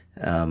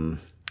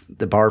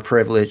the bar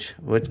privilege.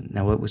 What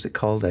was it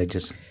called?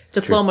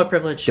 Diploma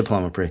privilege.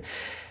 Diploma privilege.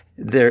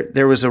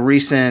 There was a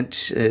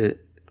recent.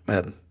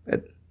 Let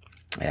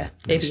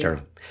me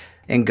start.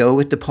 And go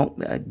with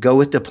diploma. Go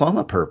with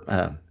diploma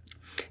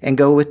and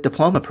go with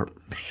diploma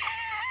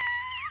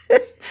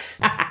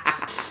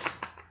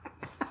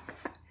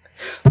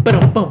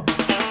Boom, boom.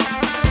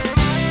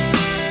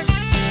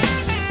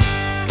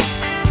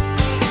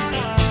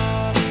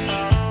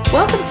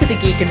 Welcome to the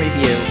Geek in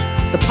Review,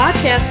 the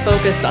podcast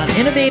focused on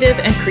innovative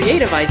and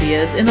creative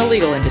ideas in the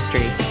legal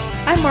industry.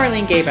 I'm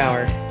Marlene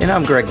Gabauer. And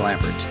I'm Greg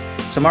Lambert.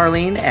 So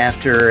Marlene,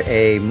 after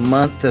a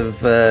month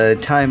of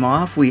time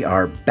off, we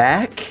are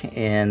back.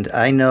 And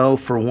I know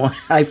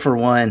I for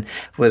one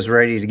was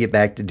ready to get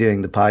back to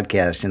doing the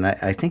podcast. And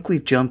I think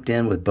we've jumped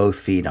in with both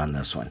feet on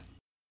this one.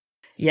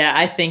 Yeah,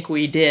 I think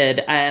we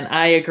did. And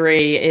I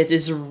agree. It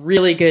is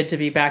really good to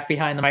be back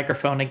behind the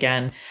microphone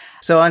again.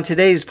 So on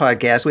today's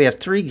podcast, we have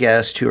three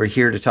guests who are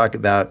here to talk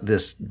about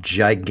this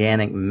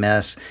gigantic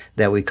mess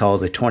that we call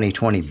the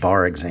 2020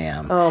 bar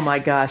exam. Oh my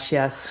gosh,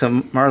 yes. So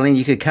Marlene,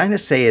 you could kind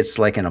of say it's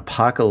like an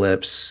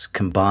apocalypse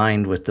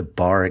combined with the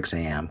bar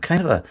exam,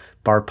 kind of a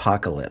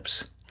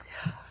bar-pocalypse.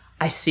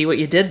 I see what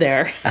you did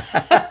there.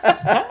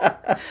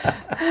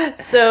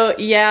 So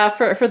yeah,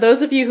 for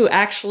those of you who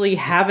actually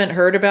haven't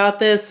heard about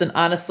this, and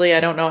honestly, I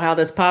don't know how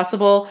that's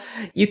possible,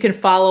 you can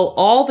follow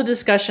all the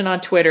discussion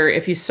on Twitter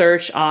if you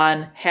search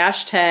on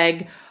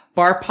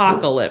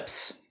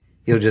 #barpocalypse.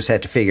 You'll just have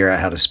to figure out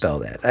how to spell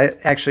that.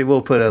 Actually,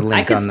 we'll put a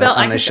link on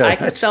the show. I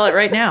can spell it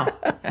right now.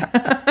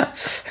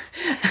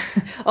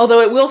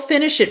 Although it will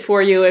finish it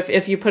for you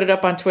if you put it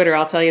up on Twitter,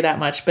 I'll tell you that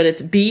much. But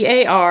it's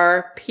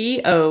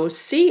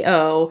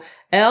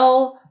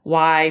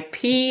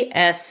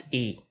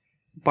BARPOCOLYPSE.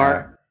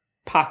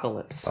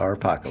 Barpocalypse.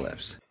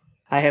 Barpocalypse.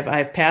 I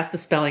have passed the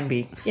spelling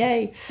bee.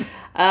 Yay.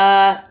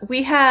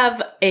 We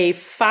have a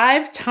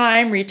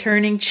 5-time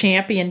returning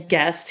champion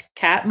guest,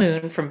 Kat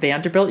Moon from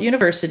Vanderbilt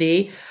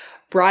University,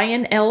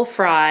 Brian L.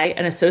 Frye,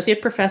 an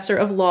associate professor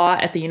of law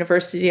at the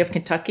University of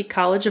Kentucky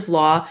College of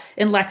Law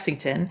in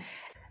Lexington,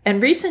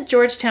 and recent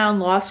Georgetown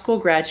Law School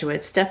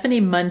graduate,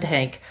 Stefanie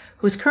Mundhenk,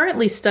 who is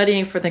currently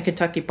studying for the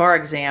Kentucky bar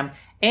exam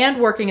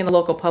and working in the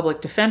local public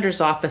defender's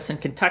office in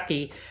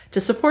Kentucky to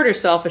support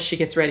herself as she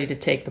gets ready to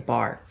take the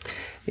bar.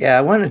 Yeah,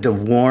 I wanted to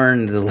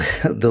warn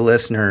the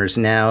listeners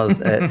now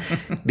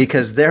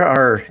because there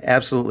are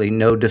absolutely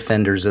no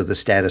defenders of the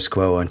status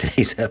quo on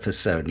today's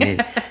episode.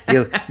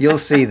 You'll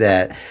see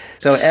that.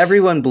 So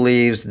everyone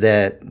believes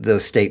that the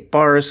state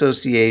bar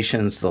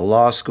associations, the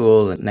law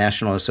school, the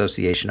National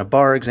Association of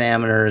Bar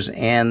Examiners,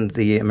 and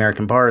the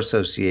American Bar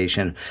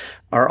Association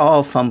are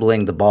all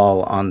fumbling the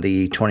ball on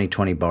the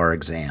 2020 bar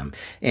exam.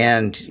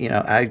 And,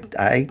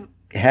 I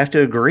have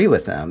to agree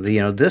with them.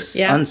 This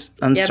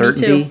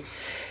uncertainty. Yeah, me too.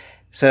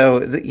 So,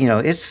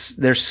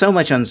 there's so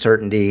much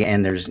uncertainty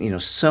and there's,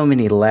 so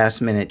many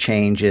last minute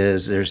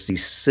changes. There's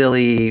these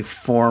silly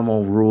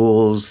formal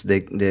rules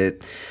that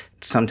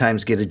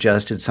sometimes get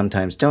adjusted,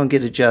 sometimes don't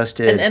get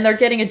adjusted. And they're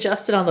getting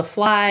adjusted on the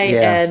fly.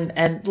 Yeah.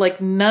 And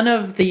like none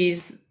of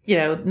these,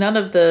 none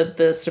of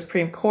the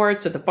Supreme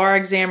Courts or the bar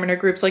examiner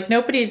groups, like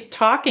nobody's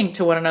talking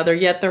to one another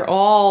yet. They're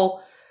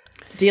all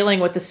dealing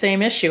with the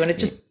same issue. And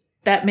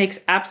that makes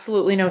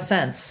absolutely no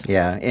sense.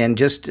 Yeah. And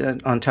just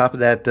on top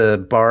of that,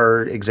 the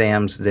bar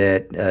exams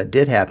that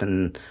did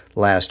happen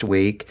last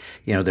week,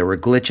 there were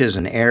glitches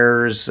and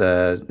errors.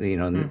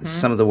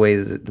 Some of the way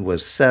that it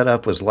was set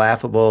up was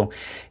laughable,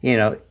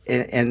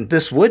 and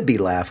this would be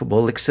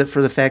laughable except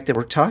for the fact that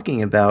we're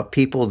talking about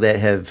people that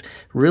have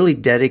really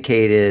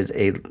dedicated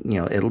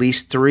at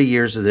least 3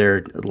 years of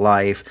their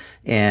life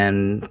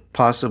and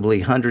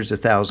possibly hundreds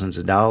of thousands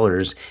of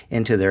dollars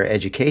into their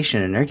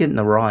education, and they're getting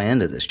the raw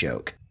end of this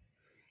joke.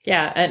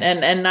 Yeah,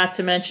 and not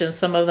to mention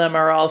some of them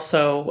are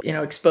also,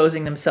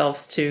 exposing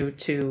themselves to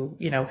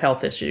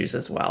health issues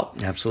as well.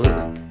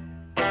 Absolutely.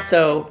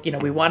 So,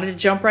 we wanted to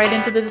jump right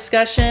into the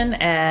discussion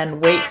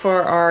and wait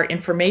for our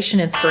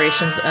information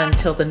inspirations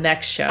until the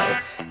next show.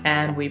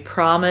 And we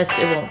promise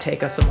it won't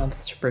take us a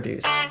month to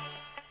produce.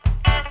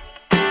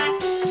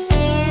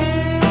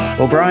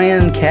 Well,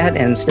 Brian, Kat,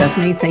 and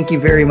Stefanie, thank you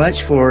very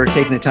much for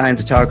taking the time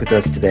to talk with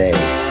us today.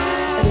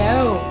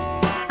 Hello.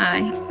 Hi.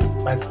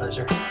 My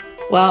pleasure.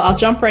 Well, I'll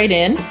jump right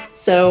in.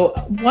 So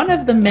one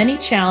of the many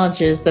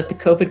challenges that the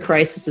COVID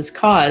crisis has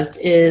caused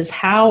is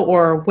how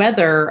or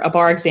whether a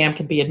bar exam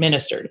can be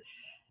administered.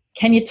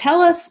 Can you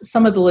tell us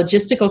some of the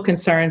logistical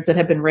concerns that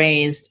have been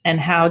raised and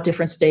how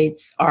different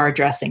states are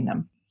addressing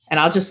them? And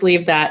I'll just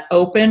leave that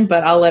open,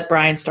 but I'll let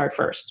Brian start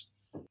first.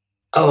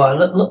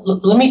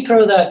 Let me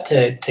throw that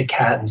to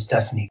Kat and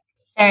Stefanie.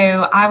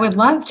 So I would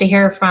love to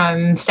hear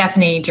from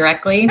Stefanie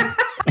directly.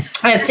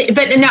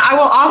 But no, I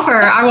will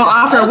offer.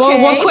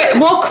 Okay.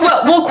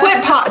 We'll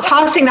quit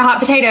tossing the hot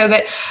potato.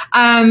 But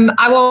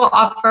I will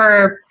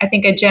offer, I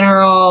think, a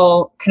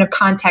general kind of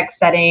context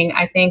setting.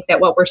 I think that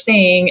what we're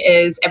seeing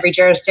is every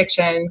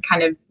jurisdiction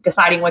kind of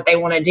deciding what they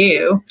want to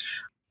do.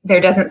 there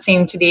doesn't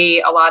seem to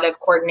be a lot of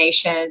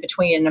coordination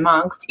between and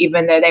amongst,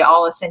 even though they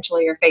all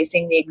essentially are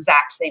facing the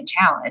exact same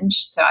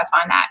challenge. So I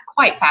find that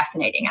quite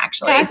fascinating,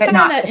 actually, I but find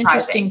not that surprising.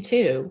 interesting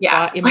too.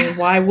 Yeah.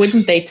 Why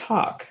wouldn't they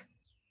talk?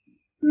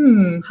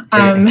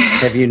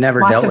 Have you never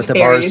dealt with the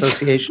Bar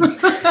Association?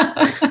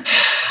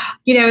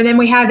 And then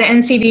we have the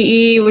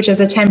NCBE, which is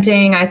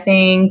attempting, I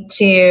think,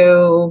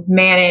 to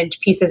manage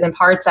pieces and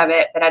parts of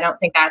it, but I don't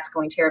think that's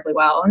going terribly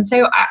well. And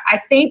so I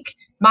think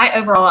my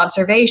overall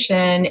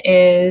observation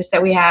is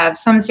that we have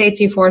some states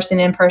who forced an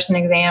in-person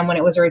exam when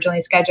it was originally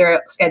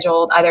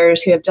scheduled,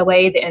 others who have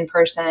delayed the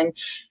in-person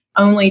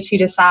only to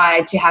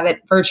decide to have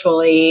it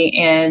virtually.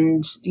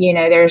 And,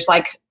 there's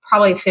like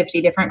probably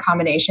 50 different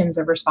combinations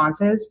of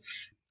responses.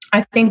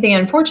 I think the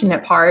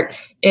unfortunate part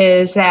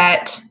is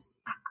that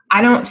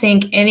I don't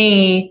think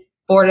any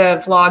Board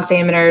of Law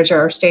Examiners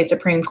or State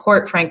Supreme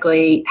Court,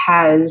 frankly,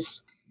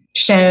 has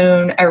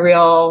shown a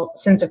real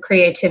sense of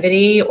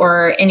creativity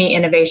or any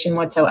innovation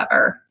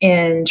whatsoever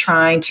in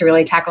trying to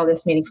really tackle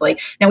this meaningfully.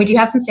 Now, we do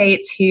have some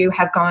states who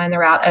have gone the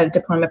route of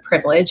diploma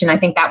privilege, and I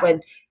think that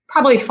would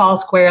probably fall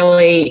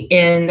squarely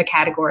in the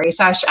category.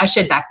 So I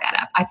should back that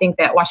up. I think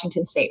that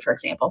Washington State, for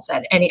example,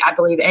 said any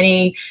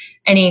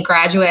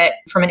graduate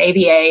from an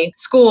ABA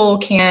school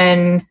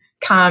can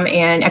come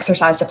and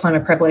exercise diploma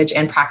privilege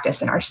and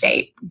practice in our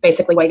state,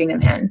 basically waiving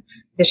them in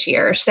this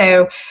year.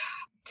 So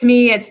to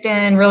me, it's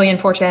been really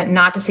unfortunate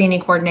not to see any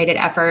coordinated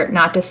effort,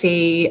 not to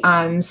see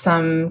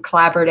some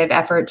collaborative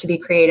effort to be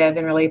creative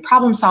and really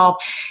problem solve.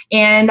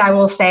 And I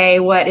will say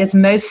what is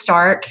most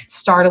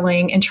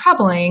startling, and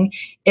troubling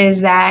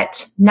is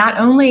that not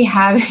only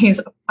have these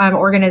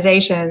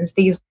organizations,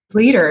 these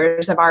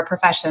leaders of our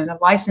profession, of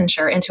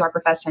licensure into our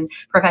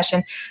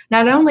profession,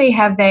 not only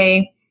have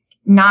they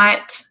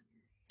not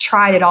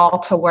tried at all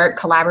to work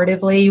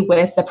collaboratively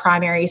with the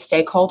primary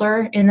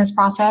stakeholder in this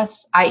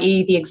process,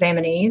 i.e. the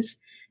examinees,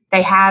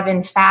 they have,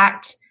 in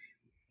fact,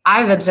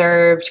 I've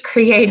observed,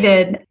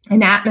 created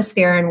an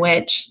atmosphere in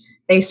which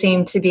they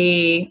seem to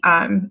be,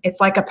 it's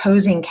like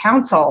opposing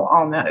counsel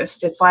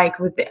almost. It's like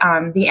with the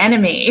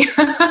enemy.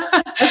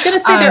 I was going to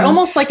say they're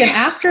almost like an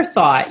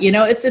afterthought.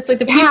 It's like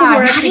the people who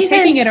are actually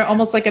taking it are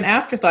almost like an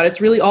afterthought.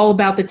 It's really all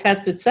about the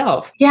test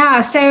itself.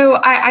 Yeah. So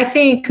I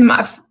think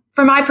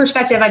from my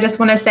perspective, I just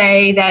want to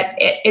say that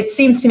it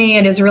seems to me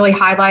it has really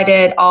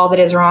highlighted all that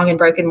is wrong and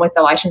broken with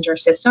the licensure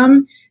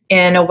system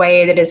in a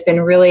way that has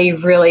been really,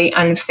 really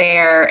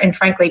unfair and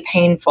frankly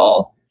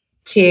painful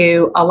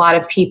to a lot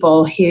of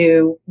people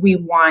who we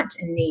want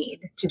and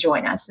need to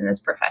join us in this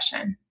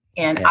profession.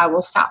 And I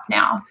will stop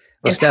now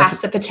and pass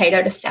the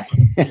potato to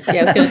Stefanie.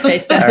 I was going to say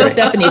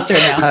Stefanie's turn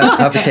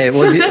now. Potato.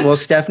 Well,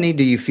 Stefanie,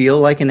 do you feel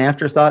like an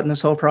afterthought in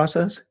this whole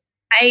process?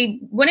 I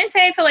wouldn't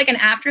say I feel like an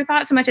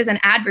afterthought so much as an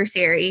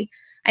adversary.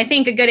 I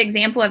think a good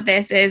example of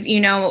this is,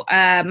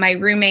 my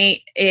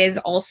roommate is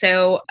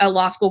also a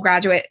law school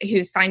graduate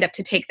who's signed up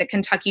to take the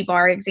Kentucky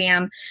bar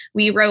exam.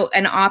 We wrote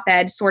an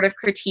op-ed sort of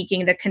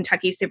critiquing the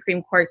Kentucky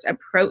Supreme Court's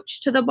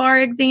approach to the bar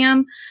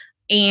exam.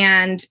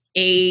 And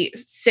a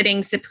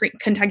sitting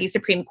Kentucky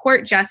Supreme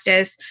Court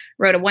justice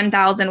wrote a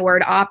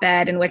 1,000-word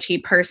op-ed in which he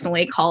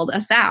personally called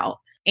us out.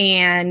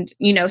 And,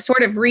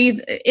 sort of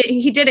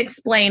he did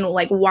explain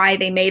like why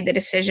they made the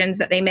decisions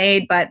that they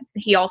made, but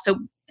he also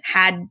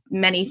had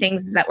many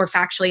things that were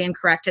factually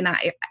incorrect in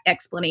that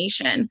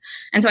explanation.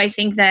 And so I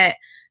think that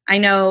I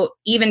know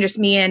even just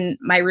me and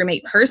my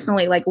roommate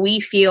personally, like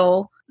we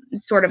feel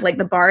sort of like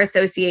the Bar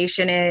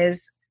Association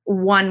is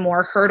one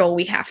more hurdle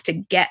we have to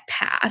get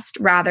past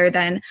rather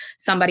than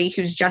somebody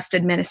who's just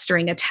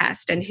administering a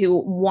test and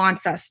who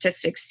wants us to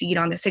succeed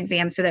on this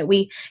exam so that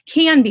we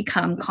can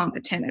become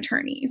competent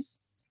attorneys.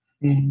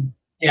 Mm-hmm.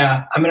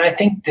 Yeah. I mean, I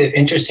think the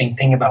interesting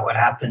thing about what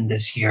happened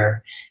this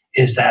year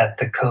is that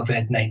the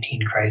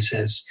COVID-19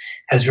 crisis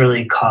has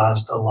really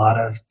caused a lot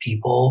of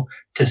people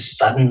to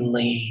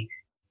suddenly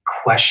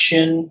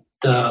question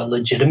the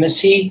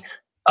legitimacy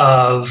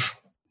of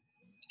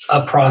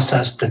a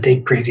process that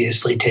they'd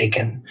previously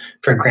taken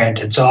for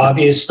granted. So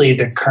obviously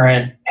the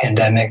current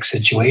pandemic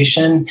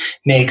situation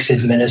makes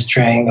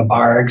administering a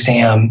bar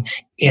exam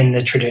in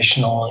the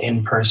traditional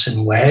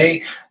in-person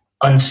way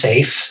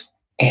unsafe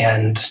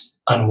and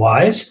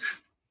unwise.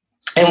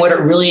 And what it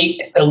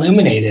really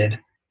illuminated,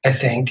 I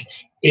think,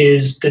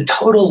 is the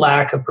total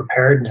lack of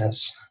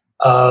preparedness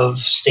of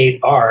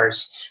state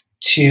bars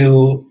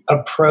to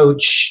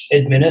approach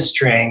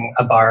administering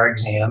a bar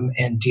exam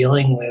and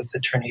dealing with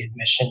attorney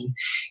admission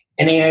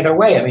in any other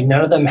way. I mean,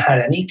 none of them had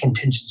any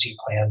contingency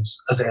plans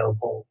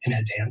available in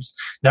advance.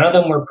 None of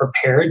them were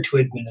prepared to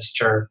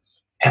administer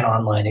an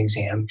online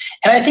exam.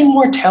 And I think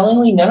more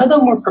tellingly, none of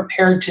them were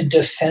prepared to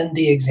defend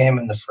the exam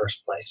in the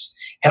first place.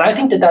 And I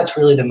think that that's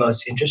really the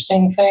most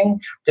interesting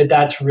thing,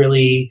 that's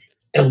really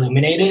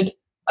illuminated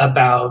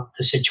about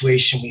the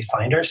situation we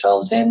find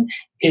ourselves in,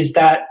 is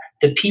that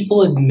the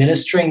people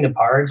administering the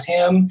bar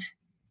exam,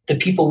 the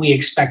people we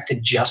expect to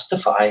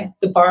justify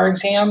the bar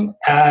exam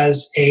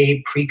as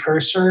a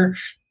precursor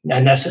a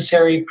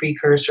necessary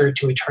precursor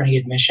to attorney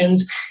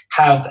admissions,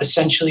 have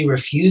essentially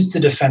refused to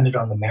defend it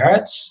on the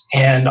merits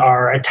and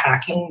are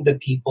attacking the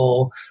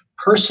people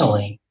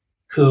personally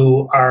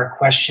who are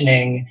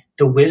questioning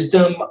the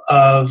wisdom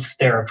of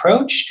their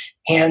approach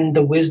and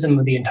the wisdom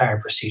of the entire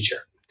procedure.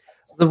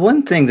 The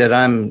one thing that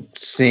I'm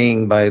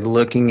seeing by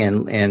looking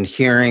and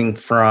hearing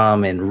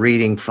from and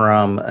reading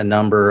from a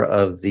number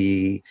of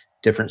the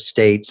different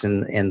states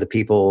and the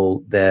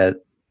people that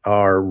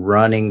are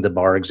running the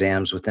bar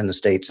exams within the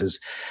states is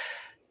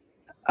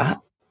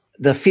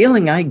the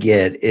feeling I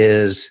get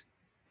is,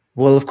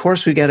 well, of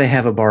course, we got to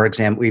have a bar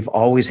exam. We've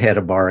always had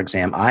a bar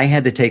exam. I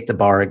had to take the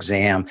bar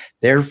exam.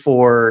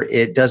 Therefore,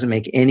 it doesn't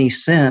make any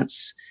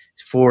sense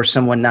for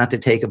someone not to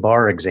take a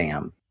bar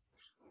exam.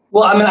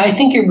 Well, I mean, I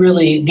think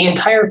the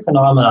entire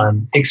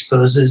phenomenon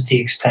exposes the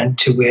extent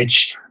to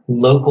which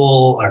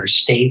local or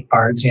state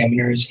bar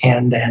examiners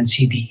and the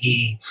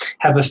NCBE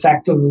have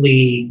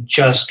effectively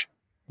just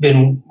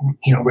been,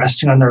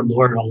 resting on their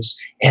laurels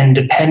and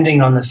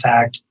depending on the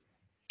fact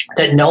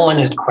that no one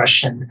has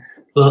questioned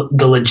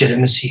the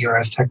legitimacy or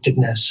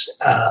effectiveness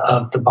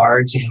of the bar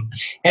exam.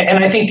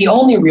 And I think the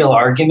only real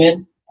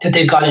argument that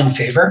they've got in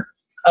favor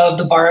of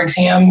the bar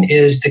exam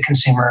is the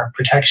consumer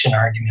protection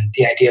argument.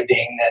 The idea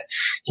being that,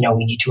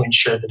 we need to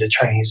ensure that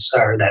attorneys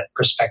or that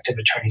prospective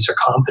attorneys are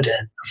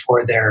competent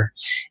before they're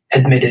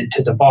admitted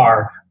to the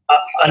bar.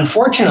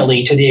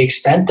 Unfortunately, to the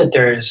extent that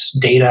there's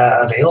data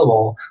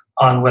available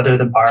on whether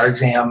the bar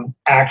exam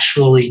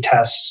actually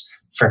tests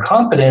for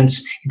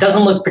competence, it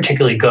doesn't look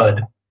particularly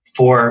good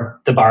for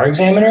the bar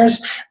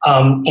examiners.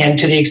 And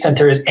to the extent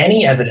there is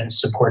any evidence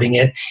supporting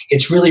it,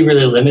 it's really,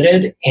 really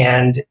limited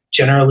and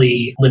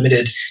generally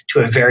limited to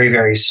a very,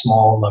 very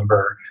small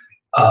number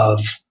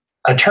of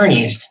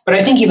attorneys. But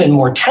I think even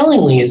more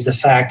tellingly is the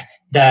fact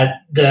that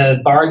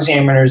the bar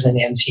examiners and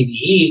the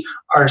NCBE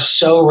are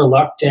so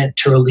reluctant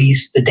to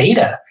release the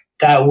data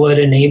that would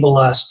enable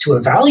us to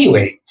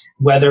evaluate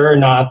whether or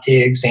not the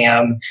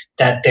exam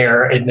that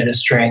they're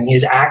administering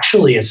is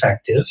actually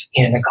effective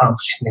in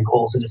accomplishing the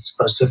goals that it's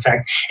supposed to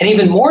affect. And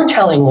even more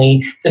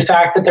tellingly, the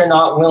fact that they're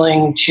not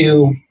willing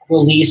to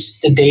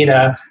release the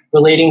data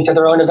relating to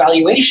their own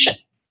evaluation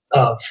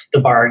of the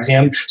bar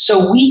exam.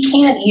 So we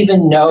can't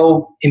even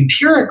know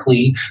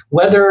empirically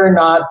whether or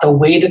not the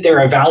way that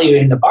they're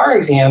evaluating the bar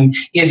exam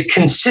is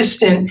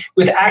consistent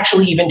with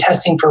actually even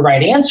testing for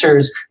right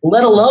answers,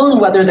 let alone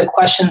whether the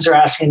questions they're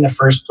asking in the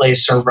first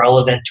place are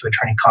relevant to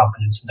attorney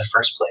competence in the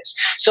first place.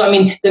 So, I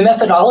mean, the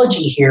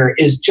methodology here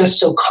is just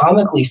so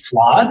comically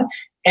flawed.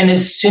 And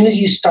as soon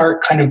as you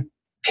start kind of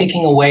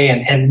picking away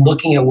and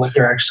looking at what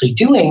they're actually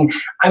doing,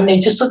 I mean, they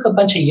just look a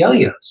bunch of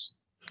yo-yos.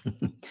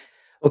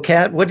 Well,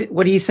 Kat, what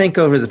do you think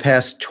over the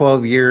past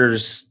 12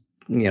 years?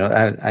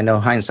 I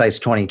know hindsight's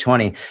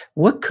 2020.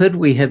 What could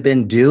we have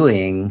been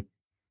doing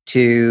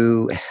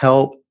to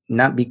help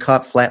not be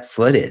caught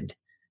flat-footed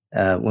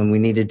when we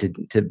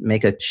needed to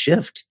make a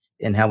shift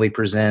in how we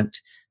present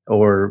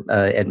or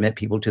admit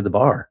people to the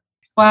bar?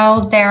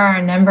 Well, there are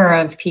a number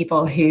of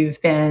people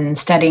who've been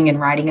studying and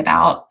writing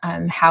about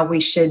how we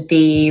should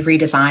be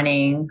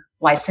redesigning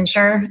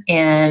licensure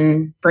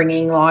and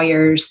bringing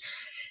lawyers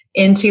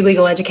into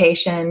legal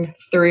education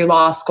through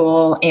law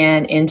school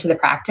and into the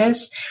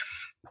practice.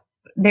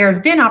 There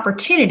have been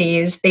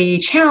opportunities. The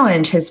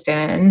challenge has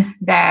been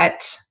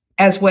that,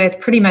 as with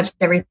pretty much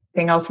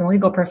everything else in the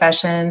legal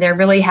profession, there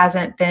really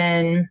hasn't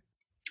been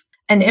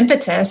an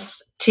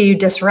impetus to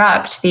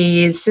disrupt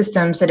these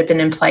systems that have been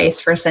in place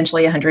for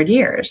essentially 100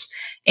 years.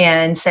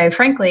 And so,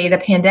 frankly, the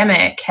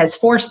pandemic has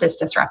forced this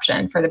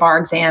disruption for the bar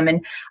exam.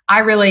 And I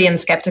really am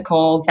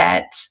skeptical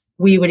that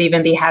we would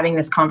even be having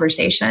this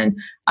conversation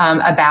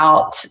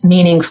about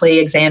meaningfully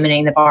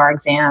examining the bar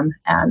exam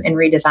and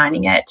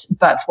redesigning it,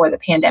 but for the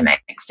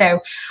pandemic. So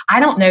I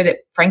don't know that,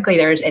 frankly,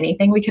 there's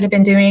anything we could have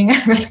been doing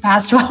for the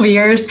past 12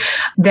 years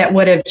that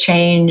would have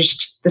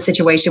changed the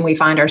situation we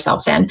find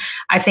ourselves in.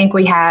 I think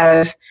we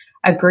have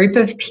a group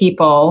of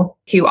people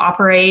who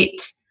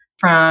operate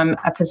from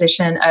a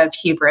position of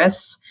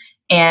hubris.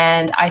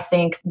 And I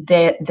think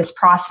that this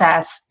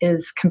process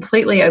is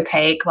completely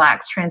opaque,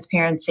 lacks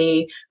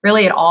transparency,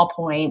 really at all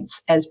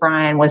points, as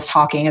Brian was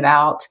talking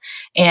about.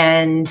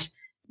 And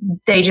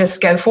they just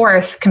go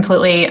forth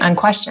completely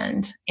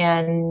unquestioned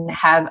and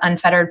have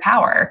unfettered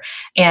power.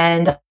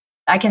 And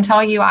I can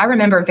tell you, I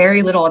remember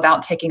very little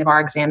about taking the bar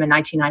exam in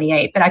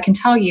 1998, but I can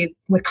tell you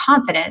with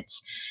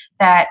confidence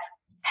that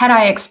had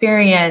I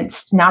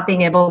experienced not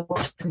being able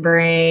to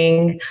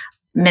bring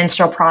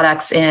menstrual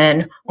products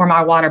in or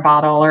my water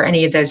bottle or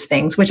any of those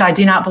things, which I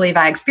do not believe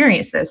I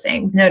experienced those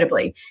things,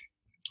 notably.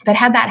 But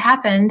had that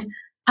happened,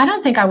 I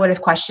don't think I would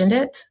have questioned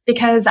it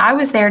because I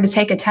was there to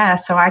take a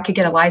test so I could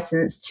get a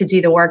license to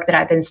do the work that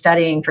I've been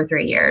studying for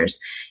 3 years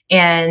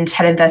and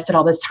had invested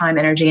all this time,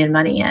 energy, and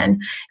money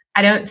in.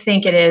 I don't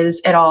think it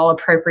is at all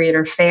appropriate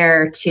or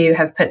fair to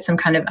have put some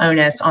kind of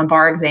onus on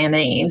bar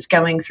examinees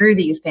going through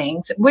these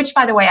things, which,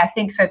 by the way, I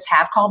think folks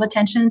have called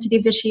attention to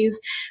these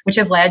issues, which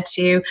have led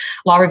to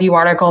law review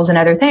articles and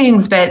other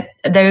things. But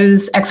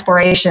those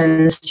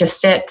explorations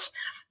just sit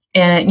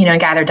and,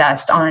 gather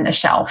dust on a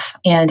shelf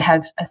and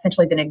have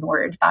essentially been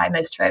ignored by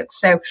most folks.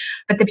 So,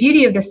 but the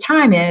beauty of this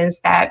time is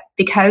that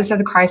because of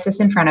the crisis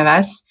in front of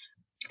us,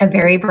 a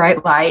very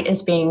bright light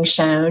is being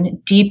shown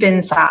deep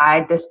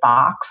inside this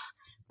box,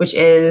 which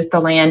is the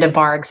land of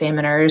bar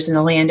examiners and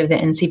the land of the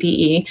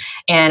NCPE.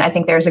 And I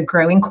think there's a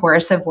growing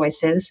chorus of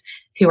voices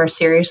who are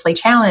seriously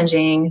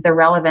challenging the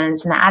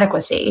relevance and the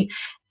adequacy.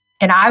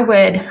 And I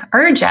would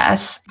urge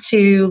us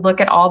to look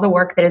at all the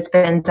work that has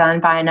been done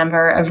by a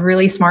number of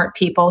really smart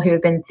people who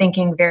have been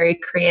thinking very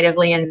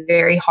creatively and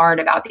very hard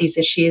about these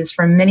issues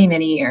for many,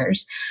 many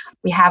years.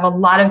 We have a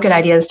lot of good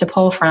ideas to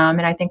pull from,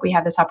 and I think we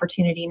have this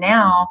opportunity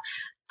now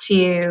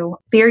to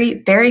be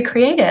very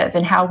creative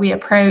in how we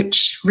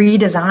approach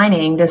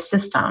redesigning this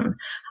system.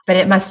 But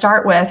it must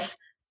start with,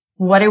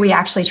 what are we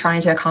actually trying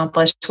to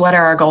accomplish? What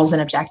are our goals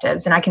and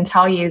objectives? And I can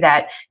tell you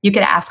that you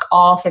could ask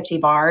all 50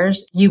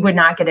 bars, you would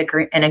not get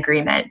an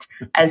agreement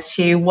as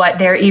to what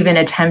they're even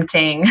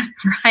attempting,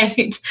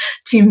 right,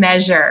 to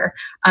measure,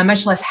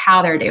 much less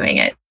how they're doing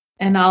it.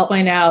 And I'll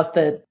point out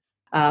that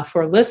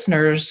for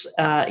listeners,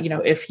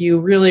 if you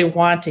really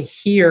want to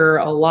hear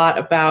a lot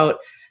about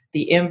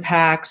the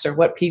impacts or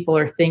what people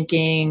are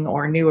thinking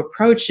or new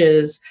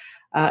approaches,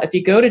 if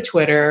you go to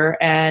Twitter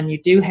and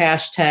you do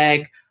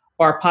hashtag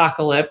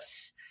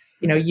Barpocalypse,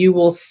 you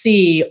will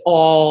see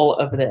all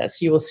of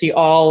this. You will see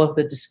all of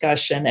the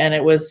discussion. And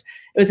it was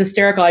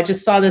hysterical. I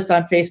just saw this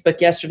on Facebook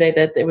yesterday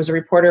that it was a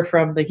reporter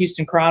from the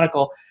Houston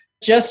Chronicle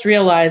just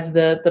realized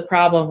the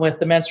problem with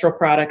the menstrual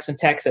products in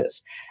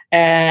Texas.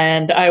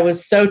 And I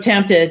was so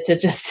tempted to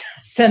just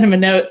send him a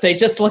note, say,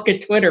 just look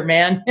at Twitter,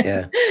 man,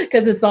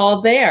 because it's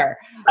all there.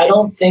 I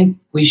don't think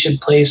we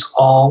should place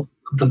all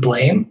of the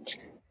blame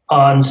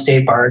on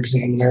state bar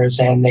examiners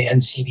and the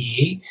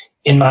NCBE.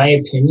 In my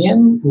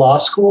opinion, law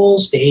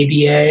schools, the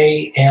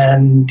ABA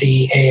and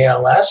the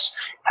AALS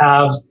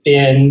have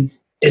been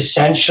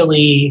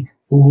essentially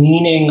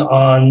leaning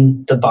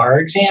on the bar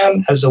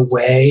exam as a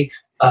way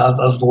of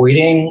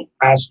avoiding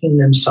asking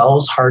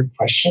themselves hard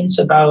questions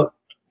about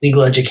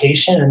legal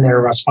education and their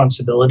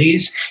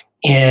responsibilities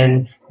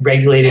in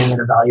regulating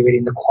and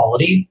evaluating the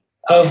quality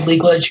of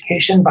legal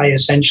education by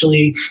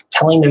essentially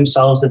telling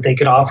themselves that they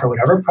could offer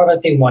whatever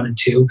product they wanted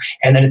to.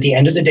 And then at the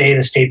end of the day,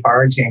 the state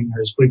bar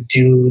examiners would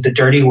do the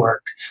dirty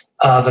work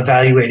of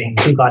evaluating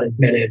who got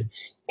admitted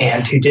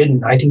and who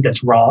didn't. I think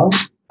that's wrong.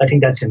 I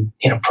think that's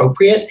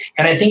inappropriate.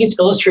 And I think it's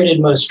illustrated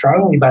most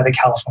strongly by the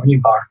California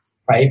bar,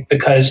 right?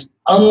 Because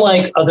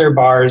unlike other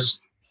bars,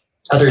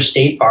 other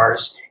state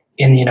bars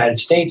in the United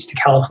States, the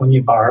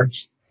California bar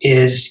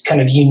is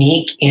kind of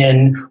unique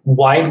in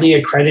widely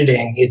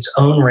accrediting its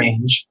own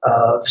range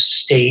of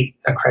state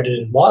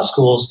accredited law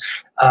schools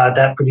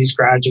that produce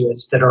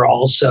graduates that are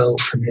also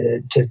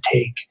permitted to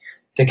take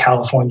the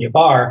California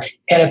bar.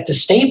 And if the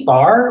state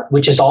bar,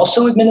 which is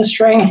also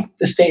administering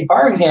the state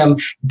bar exam,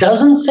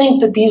 doesn't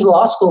think that these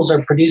law schools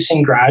are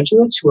producing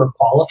graduates who are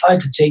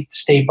qualified to take the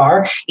state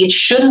bar, it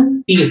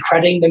shouldn't be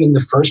accrediting them in the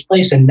first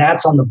place, and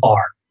that's on the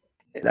bar.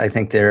 I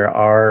think there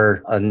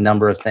are a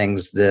number of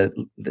things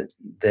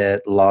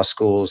that law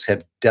schools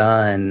have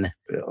done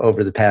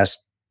over the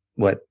past,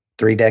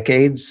 3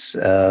 decades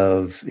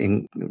of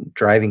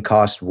driving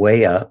costs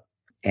way up,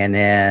 and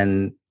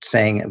then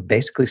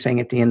basically saying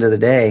at the end of the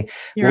day,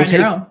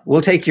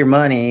 we'll take your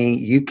money,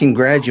 you can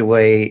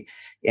graduate,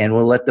 and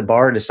we'll let the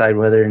bar decide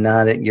whether or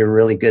not you're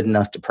really good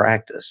enough to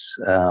practice.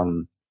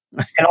 And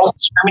also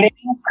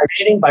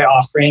discriminating by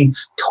offering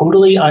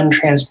totally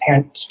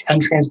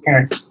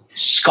untransparent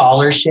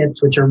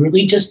scholarships, which are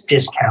really just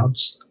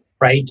discounts,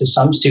 right, to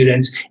some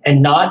students,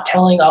 and not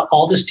telling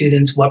all the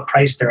students what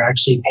price they're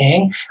actually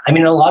paying. I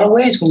mean, in a lot of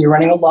ways, when you're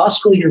running a law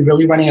school, you're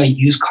really running a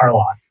used car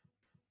lot.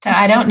 So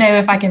I don't know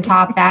if I can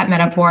top that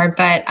metaphor,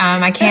 but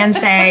I can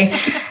say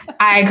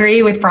I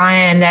agree with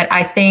Brian that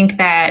I think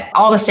that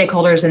all the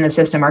stakeholders in the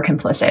system are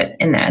complicit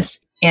in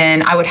this.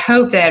 And I would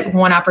hope that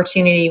one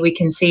opportunity we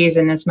can seize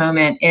in this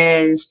moment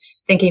is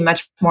thinking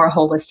much more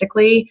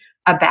holistically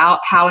about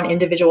how an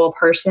individual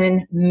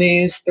person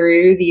moves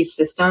through these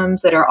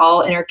systems that are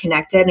all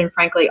interconnected and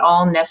frankly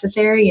all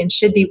necessary and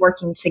should be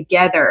working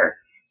together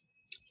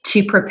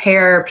to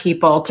prepare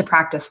people to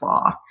practice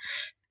law.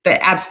 But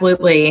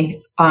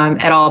absolutely,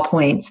 at all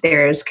points,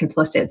 there's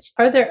complicits.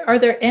 Are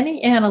there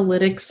any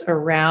analytics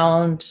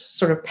around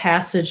sort of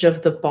passage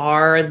of the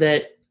bar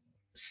that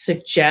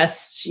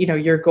suggests,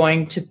 you're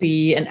going to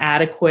be an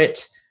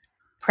adequate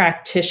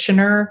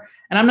practitioner?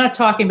 And I'm not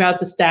talking about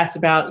the stats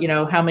about,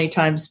 how many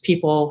times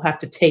people have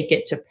to take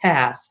it to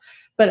pass.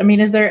 But I mean,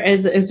 is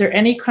there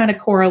any kind of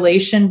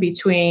correlation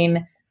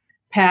between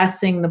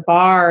passing the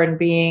bar and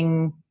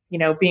being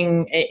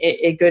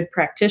a good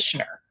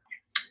practitioner?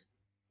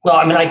 Well,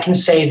 I mean, I can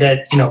say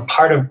that,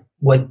 part of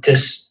what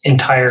this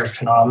entire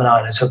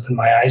phenomenon has opened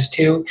my eyes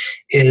to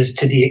is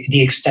to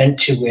the extent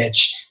to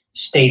which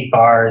state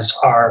bars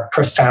are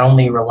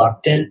profoundly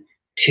reluctant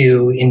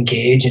to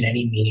engage in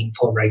any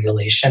meaningful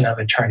regulation of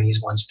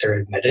attorneys once they're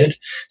admitted.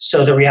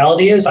 So the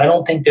reality is, I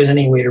don't think there's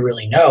any way to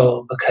really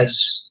know,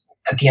 because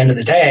at the end of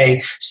the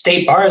day,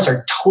 state bars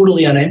are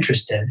totally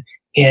uninterested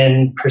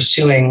in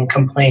pursuing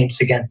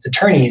complaints against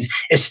attorneys,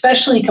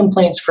 especially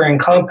complaints for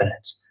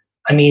incompetence.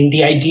 I mean,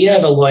 the idea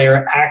of a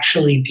lawyer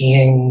actually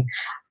being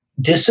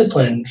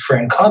disciplined for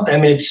incompetence,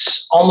 I mean,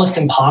 it's almost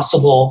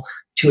impossible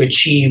to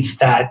achieve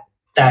that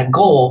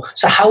goal.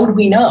 So how would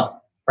we know,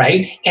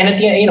 right? And at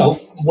the end,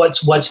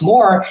 what's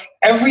more,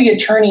 every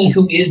attorney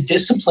who is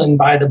disciplined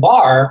by the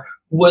bar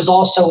was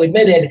also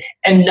admitted,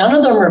 and none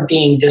of them are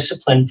being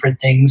disciplined for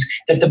things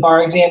that the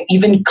bar exam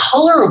even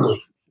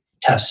colorably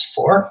tests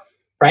for,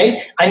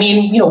 right? I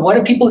mean, what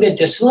do people get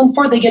disciplined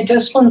for? They get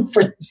disciplined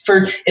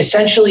for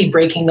essentially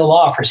breaking the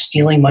law, for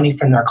stealing money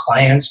from their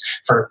clients,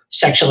 for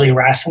sexually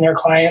harassing their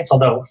clients,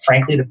 although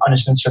frankly, the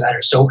punishments for that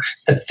are so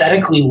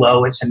pathetically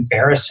low, it's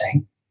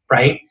embarrassing,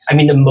 right? I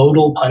mean, the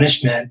modal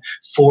punishment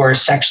for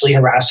sexually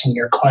harassing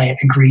your client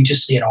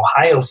egregiously in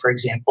Ohio, for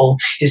example,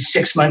 is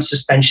 6 months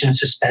suspension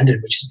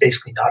suspended, which is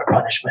basically not a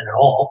punishment at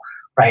all,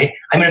 right?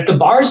 I mean, if the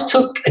bars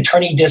took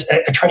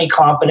attorney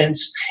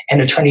competence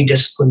and attorney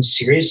discipline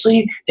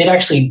seriously, they'd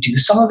actually do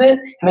some of it.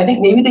 And I think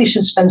maybe they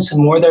should spend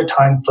some more of their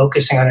time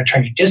focusing on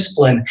attorney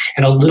discipline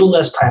and a little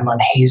less time on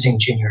hazing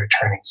junior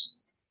attorneys.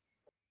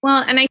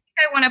 Well, and I think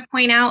I want to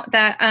point out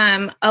that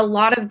a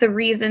lot of the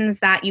reasons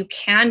that you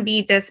can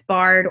be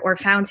disbarred or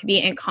found to be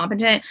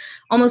incompetent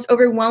almost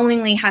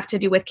overwhelmingly have to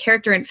do with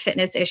character and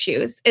fitness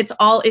issues. It's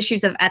all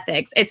issues of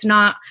ethics. It's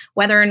not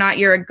whether or not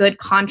you're a good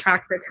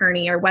contract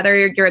attorney or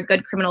whether you're a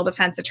good criminal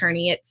defense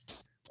attorney.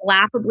 It's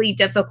laughably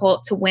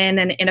difficult to win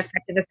an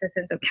ineffective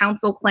assistance of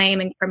counsel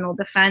claim in criminal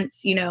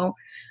defense,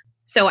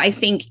 So I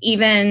think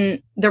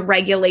even the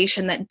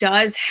regulation that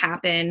does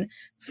happen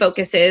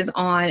focuses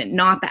on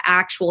not the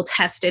actual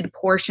tested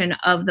portion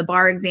of the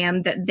bar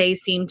exam that they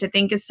seem to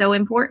think is so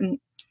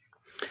important.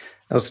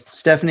 Well,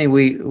 Stefanie,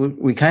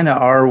 we kind of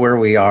are where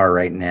we are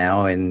right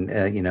now, and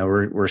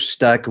we're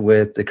stuck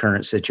with the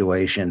current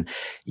situation.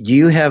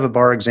 You have a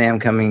bar exam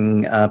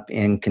coming up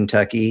in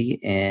Kentucky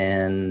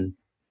in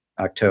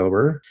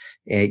October.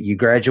 You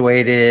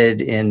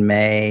graduated in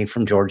May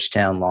from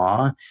Georgetown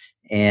Law,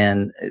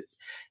 and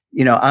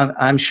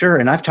I'm sure,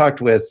 and I've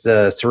talked with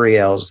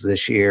 3Ls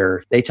this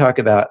year. They talk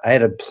about, I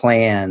had a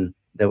plan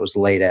that was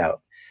laid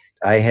out.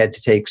 I had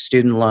to take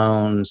student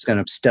loans,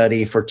 going to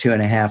study for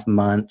 2.5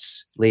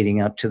 months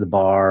leading up to the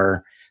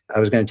bar. I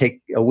was going to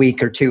take a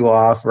week or two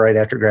off right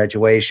after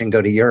graduation,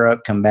 go to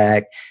Europe, come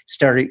back,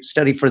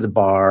 study for the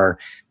bar.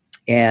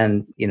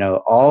 And,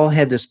 all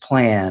had this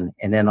plan.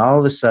 And then all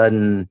of a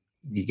sudden,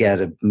 you got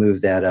to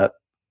move that up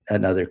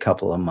another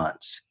couple of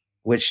months,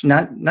 which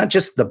not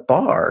just the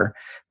bar,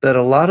 but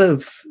a lot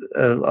of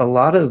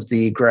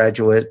the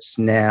graduates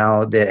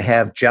now that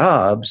have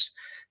jobs,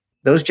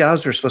 those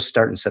jobs were supposed to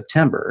start in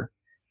September,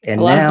 and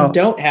a lot now of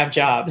them don't have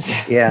jobs.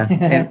 Yeah,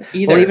 and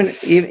well, even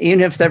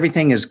if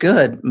everything is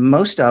good,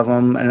 most of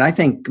them, and I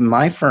think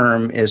my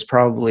firm is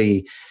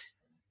probably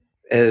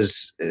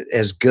as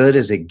good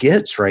as it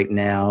gets right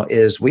now.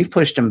 Is we've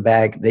pushed them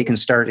back. They can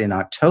start in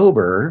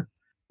October,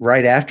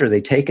 right after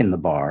they've taken the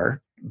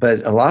bar,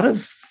 but a lot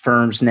of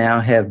firms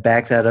now have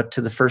backed that up to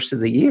the first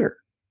of the year,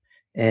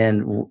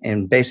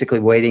 and basically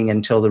waiting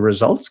until the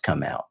results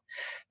come out.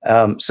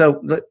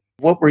 So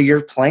what were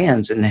your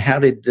plans, and how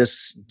did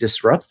this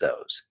disrupt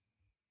those?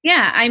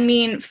 Yeah, I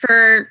mean,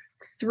 for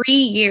 3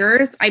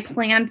 years, I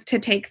planned to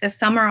take the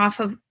summer off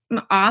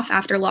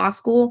after law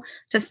school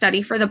to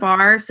study for the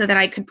bar so that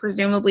I could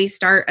presumably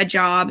start a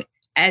job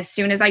as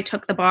soon as I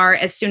took the bar,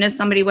 as soon as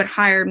somebody would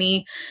hire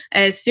me,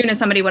 as soon as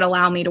somebody would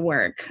allow me to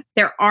work.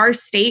 There are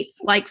states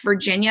like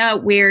Virginia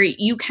where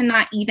you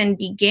cannot even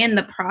begin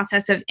the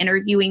process of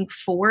interviewing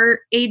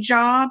for a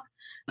job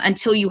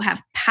until you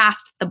have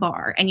passed the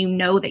bar and you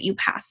know that you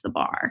passed the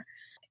bar.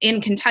 In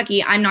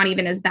Kentucky, I'm not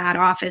even as bad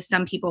off as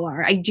some people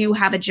are. I do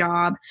have a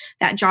job.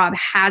 That job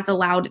has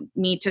allowed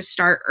me to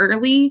start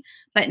early,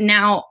 but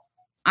now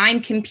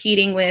I'm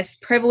competing with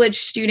privileged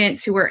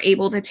students who are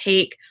able to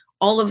take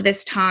all of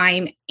this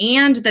time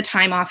and the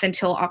time off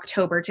until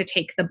October to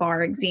take the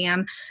bar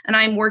exam. And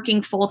I'm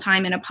working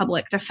full-time in a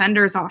public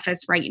defender's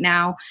office right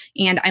now.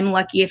 And I'm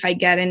lucky if I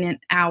get in an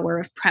hour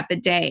of prep a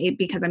day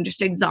because I'm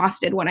just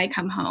exhausted when I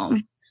come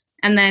home.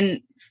 And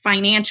then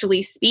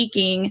financially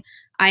speaking,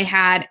 I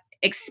had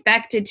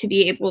expected to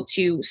be able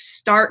to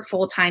start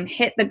full-time,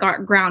 hit the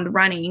ground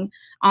running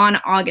on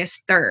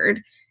August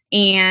 3rd.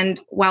 And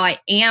while I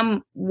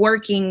am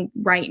working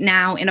right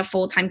now in a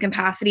full-time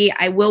capacity,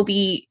 I will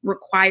be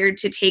required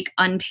to take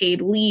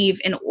unpaid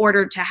leave in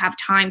order to have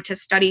time to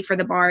study for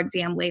the bar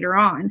exam later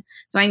on.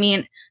 So, I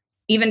mean,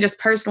 even just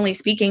personally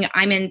speaking,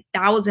 I'm in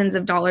thousands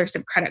of dollars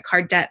of credit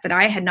card debt that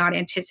I had not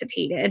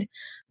anticipated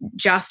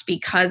just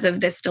because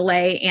of this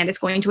delay. And it's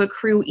going to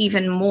accrue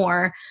even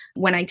more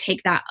when I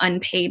take that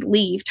unpaid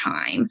leave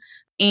time.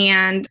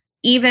 And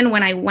even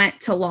when I went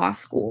to law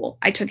school,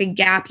 I took a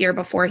gap year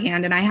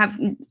beforehand, and I have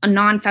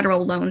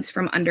non-federal loans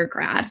from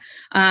undergrad.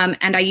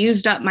 And I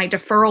used up my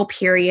deferral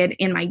period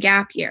in my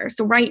gap year.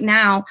 So right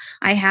now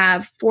I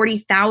have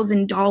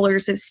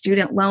 $40,000 of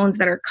student loans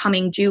that are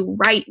coming due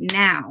right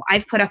now.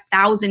 I've put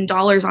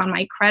 $1,000 on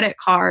my credit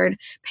card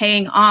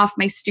paying off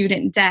my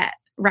student debt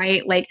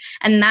right? Like,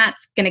 and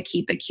that's going to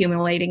keep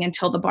accumulating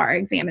until the bar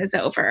exam is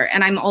over.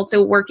 And I'm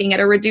also working at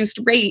a reduced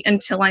rate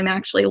until I'm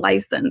actually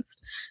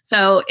licensed.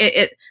 So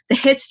the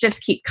hits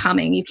just keep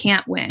coming. You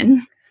can't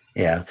win.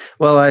 Yeah.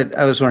 Well,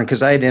 I was wondering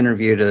because I had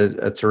interviewed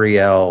a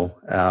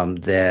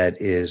 3L that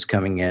is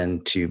coming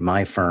into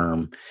my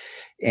firm,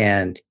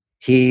 and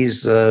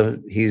he's a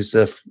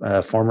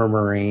former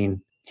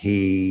Marine.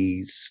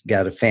 He's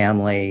got a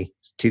family,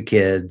 2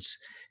 kids,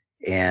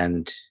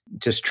 and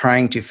just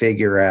trying to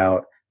figure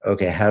out,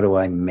 okay, how do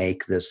I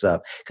make this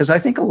up? Because I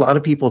think a lot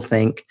of people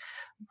think,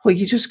 well,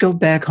 you just go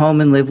back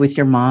home and live with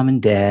your mom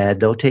and dad.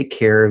 They'll take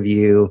care of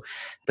you.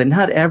 But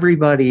not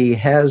everybody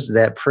has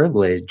that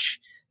privilege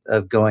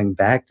of going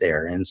back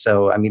there. And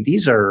so, I mean,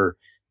 these are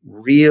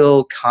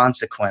real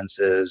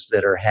consequences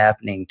that are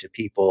happening to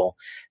people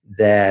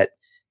that,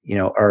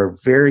 are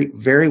very,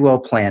 very well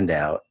planned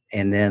out.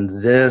 And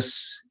then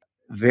this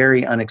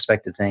very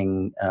unexpected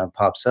thing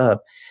pops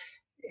up.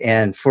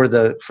 And for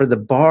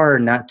the bar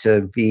not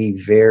to be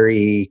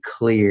very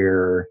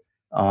clear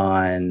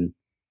on,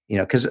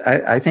 because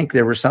I think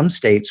there were some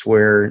states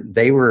where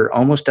they were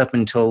almost up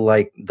until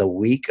like the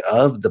week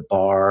of the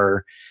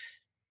bar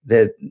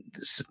that,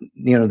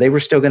 they were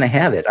still going to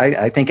have it.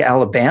 I think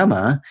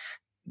Alabama,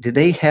 did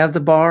they have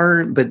the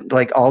bar, but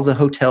like all the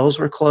hotels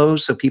were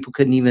closed, so people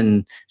couldn't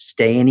even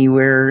stay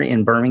anywhere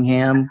in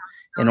Birmingham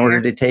in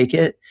order to take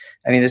it?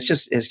 I mean, it's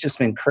just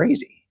been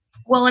crazy.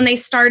 Well, and they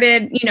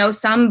started,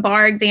 some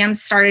bar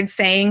exams started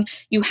saying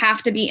you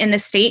have to be in the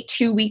state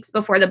 2 weeks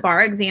before the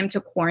bar exam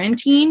to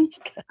quarantine.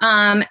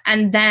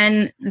 And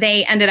then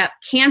they ended up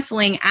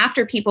canceling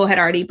after people had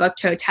already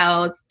booked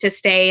hotels to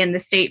stay in the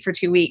state for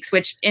 2 weeks,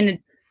 which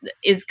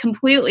is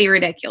completely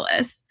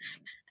ridiculous.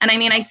 And I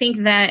mean, I think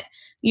that,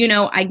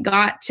 I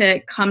got to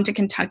come to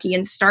Kentucky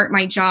and start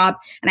my job,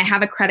 and I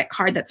have a credit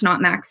card that's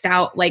not maxed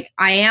out. Like,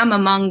 I am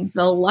among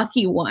the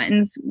lucky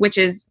ones, which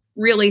is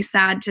really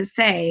sad to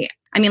say.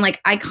 I mean,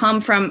 like, I come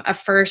from a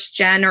first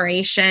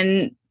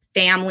generation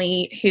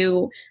family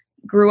who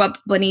grew up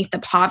beneath the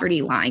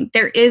poverty line.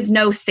 There is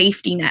no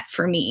safety net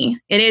for me.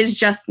 It is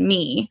just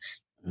me.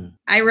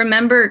 I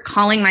remember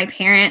calling my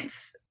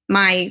parents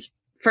my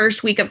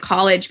first week of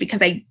college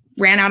because I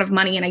ran out of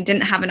money and I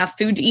didn't have enough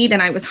food to eat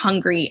and I was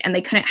hungry and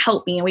they couldn't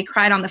help me, and we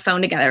cried on the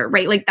phone together,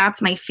 right? Like,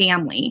 that's my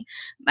family.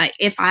 But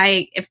if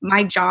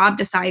my job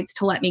decides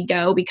to let me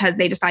go because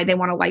they decide they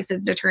want a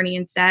licensed attorney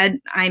instead,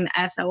 I'm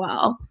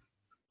SOL.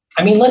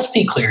 I mean, let's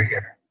be clear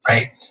here,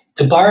 right?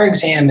 The bar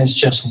exam is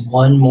just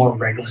one more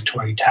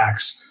regulatory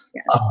tax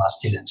on law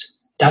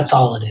students. That's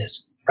all it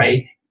is,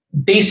 right?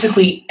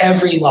 Basically,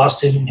 every law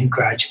student who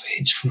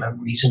graduates from a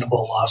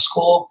reasonable law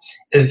school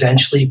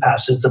eventually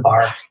passes the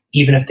bar,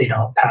 even if they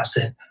don't pass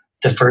it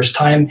the first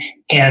time.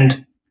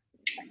 And,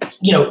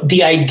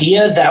 the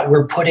idea that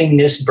we're putting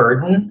this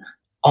burden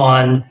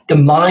on the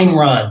mine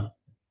run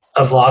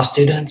of law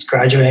students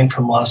graduating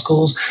from law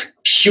schools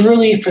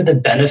purely for the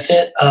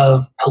benefit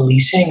of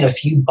policing a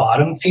few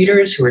bottom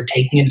feeders who are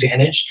taking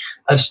advantage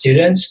of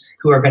students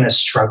who are going to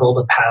struggle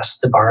to pass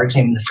the bar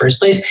exam in the first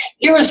place,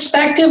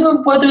 irrespective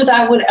of whether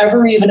that would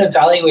ever even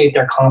evaluate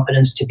their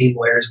competence to be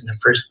lawyers in the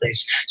first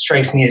place,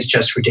 strikes me as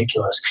just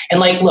ridiculous. And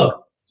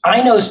look,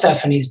 I know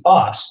Stefanie's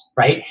boss,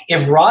 right?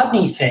 If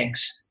Rodney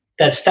thinks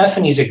that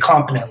Stefanie's a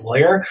competent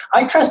lawyer,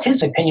 I trust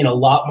his opinion a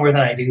lot more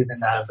than I do than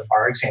that of the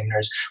bar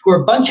examiners, who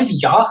are a bunch of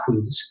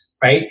yahoos,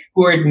 right?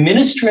 Who are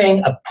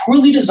administering a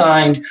poorly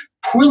designed,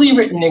 poorly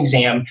written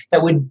exam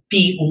that would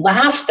be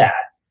laughed at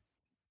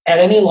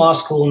any law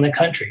school in the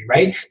country,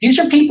 right? These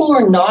are people who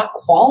are not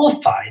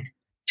qualified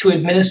to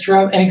administer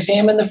an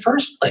exam in the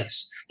first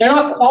place. They're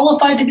not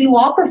qualified to be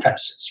law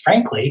professors,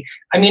 frankly.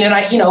 I mean, and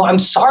I'm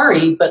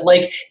sorry, but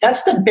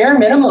that's the bare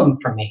minimum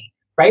for me,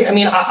 right? I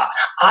mean,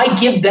 I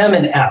give them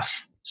an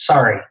F.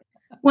 Sorry.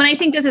 When I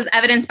think this is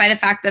evidenced by the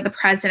fact that the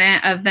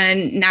president of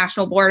the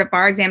National Board of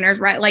Bar Examiners,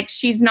 right?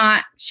 She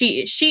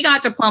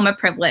got diploma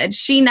privilege.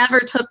 She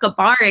never took a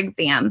bar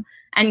exam.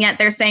 And yet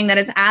they're saying that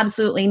it's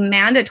absolutely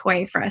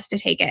mandatory for us to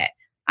take it.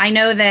 I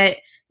know that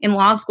in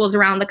law schools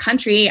around the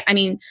country, I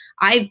mean,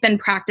 I've been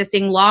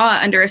practicing law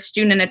under a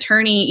student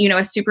attorney,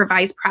 a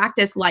supervised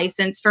practice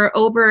license for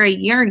over a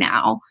year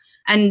now.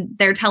 And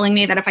they're telling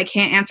me that if I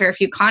can't answer a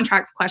few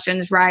contracts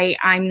questions right,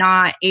 I'm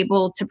not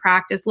able to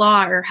practice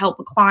law or help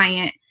a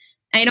client.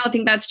 And I don't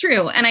think that's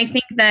true. And I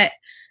think that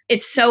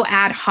it's so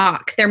ad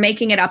hoc. They're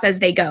making it up as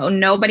they go.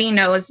 Nobody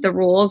knows the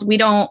rules.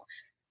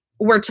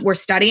 We're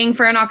studying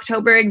for an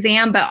October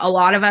exam, but a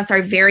lot of us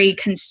are very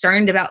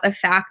concerned about the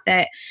fact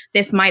that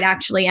this might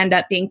actually end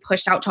up being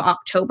pushed out to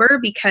October,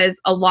 because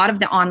a lot of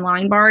the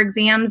online bar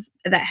exams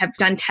that have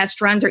done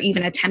test runs or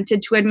even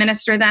attempted to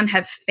administer them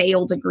have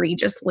failed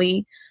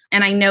egregiously.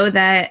 And I know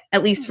that,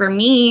 at least for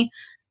me,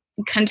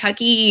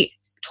 Kentucky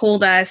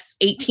told us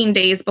 18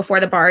 days before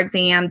the bar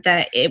exam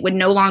that it would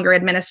no longer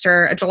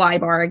administer a July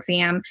bar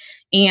exam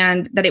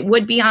and that it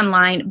would be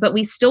online, but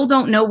we still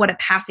don't know what a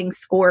passing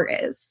score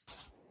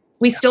is.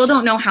 We still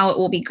don't know how it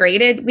will be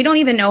graded. We don't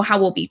even know how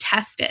we'll be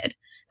tested.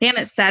 They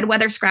haven't said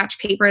whether scratch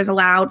paper is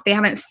allowed. They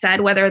haven't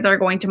said whether they're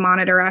going to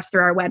monitor us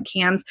through our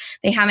webcams.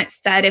 They haven't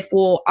said if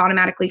we'll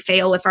automatically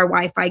fail if our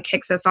Wi-Fi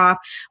kicks us off.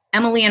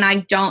 Emily and I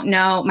don't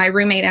know, my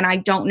roommate and I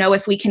don't know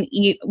if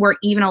we're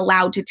even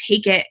allowed to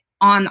take it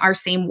on our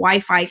same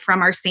Wi-Fi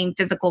from our same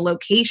physical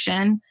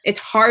location. It's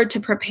hard to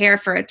prepare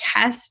for a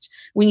test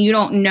when you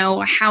don't know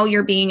how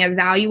you're being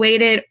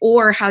evaluated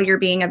or how you're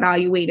being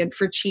evaluated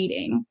for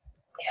cheating.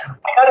 Yeah,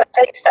 I gotta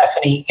say,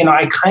 Stefanie,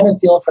 I kind of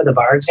feel for the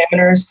bar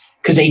examiners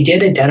because they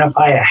did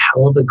identify a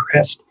hell of a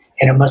grift,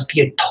 and it must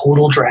be a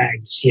total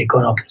drag to see it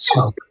going up in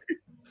smoke.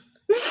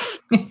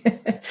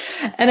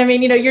 And I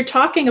mean, you're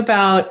talking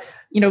about,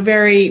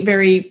 very,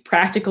 very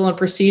practical and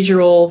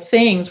procedural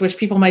things, which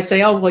people might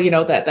say, oh,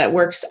 well, that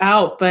works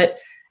out. But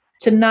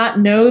to not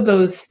know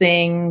those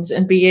things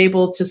and be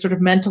able to sort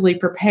of mentally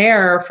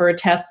prepare for a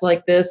test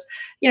like this,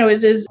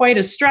 is quite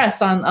a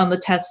stress on the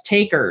test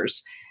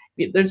takers.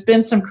 There's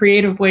been some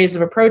creative ways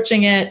of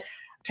approaching it,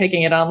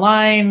 taking it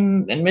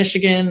online in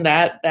Michigan,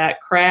 that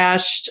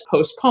crashed,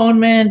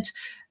 postponement,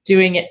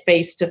 doing it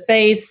face to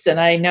face. And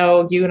I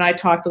know you and I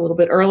talked a little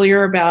bit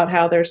earlier about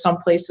how there's some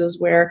places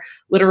where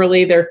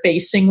literally they're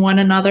facing one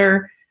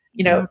another,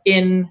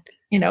 in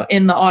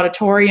the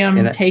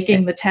auditorium,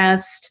 taking the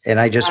test. And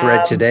I just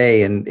read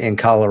today in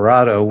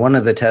Colorado, one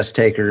of the test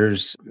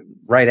takers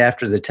right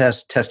after the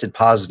test tested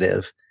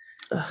positive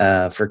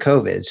for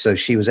COVID. So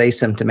she was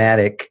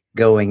asymptomatic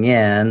going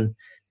in,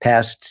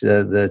 passed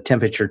the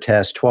temperature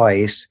test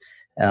twice.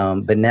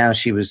 But now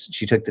she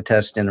took the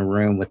test in a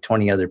room with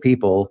 20 other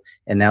people,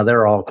 and now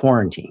they're all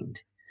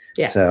quarantined.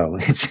 Yeah. So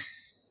it's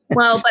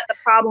well, but the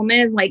problem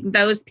is, like,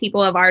 those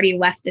people have already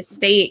left the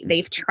state.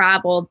 They've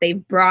traveled.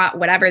 They've brought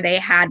whatever they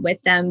had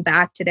with them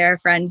back to their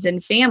friends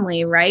and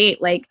family, right?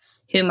 Like,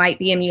 who might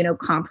be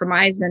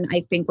immunocompromised. And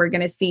I think we're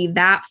going to see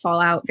that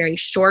fall out very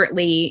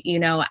shortly,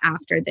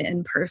 after the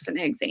in-person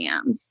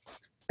exams.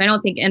 I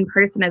don't think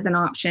in-person is an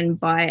option,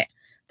 but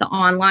the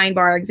online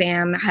bar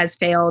exam has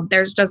failed.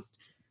 There's just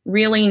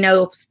really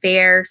no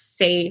fair,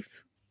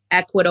 safe,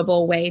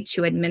 equitable way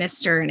to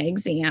administer an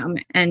exam.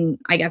 And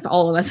I guess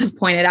all of us have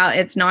pointed out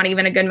it's not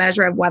even a good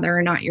measure of whether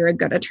or not you're a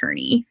good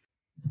attorney.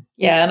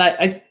 Yeah,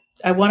 and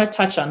I want to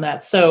touch on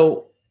that.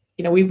 So,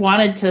 we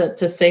wanted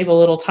to save a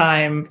little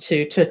time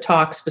to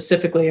talk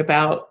specifically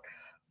about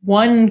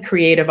one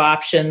creative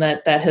option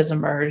that has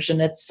emerged,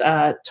 and it's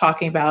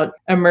talking about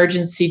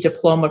emergency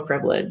diploma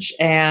privilege.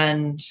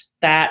 And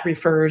that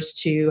refers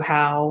to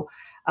how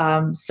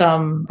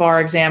some bar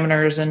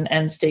examiners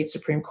and state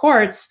Supreme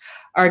Courts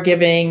are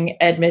giving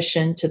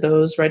admission to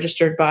those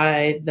registered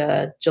by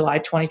the July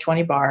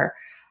 2020 bar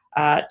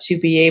to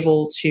be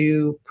able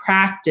to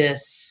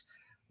practice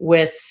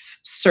with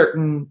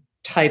certain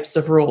types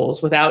of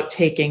rules without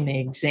taking the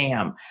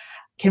exam.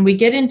 Can we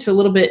get into a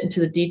little bit into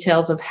the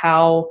details of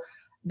how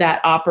that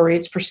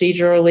operates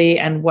procedurally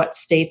and what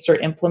states are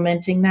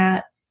implementing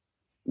that?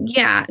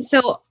 Yeah.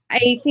 So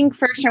I think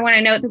first I want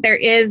to note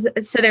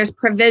that there's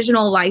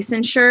provisional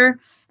licensure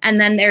and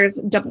then there's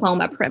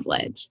diploma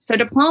privilege. So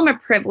diploma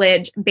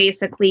privilege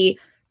basically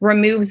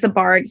removes the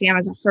bar exam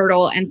as a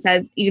hurdle and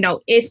says,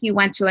 if you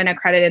went to an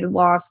accredited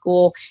law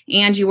school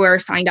and you were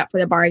signed up for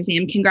the bar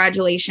exam,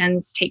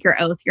 congratulations, take your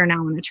oath, you're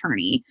now an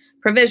attorney.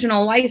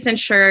 Provisional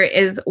licensure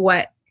is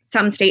what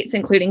some states,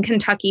 including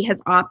Kentucky,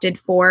 has opted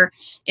for,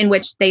 in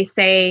which they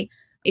say,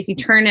 if you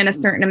turn in a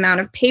certain amount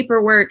of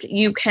paperwork,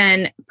 you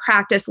can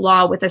practice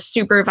law with a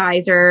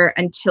supervisor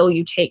until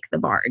you take the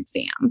bar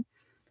exam.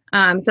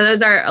 So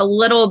those are a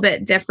little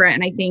bit different,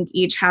 and I think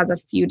each has a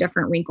few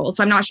different wrinkles.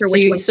 So I'm not sure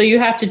which one. So you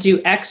have to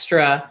do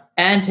extra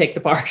and take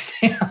the bar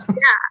exam.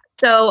 Yeah.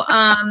 So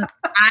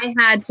I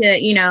had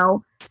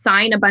to,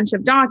 sign a bunch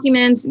of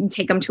documents and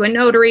take them to a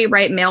notary,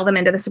 right? Mail them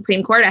into the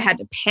Supreme Court. I had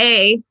to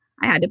pay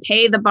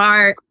the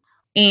bar.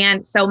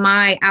 And so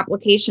my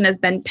application has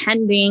been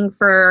pending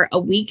for a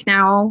week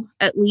now,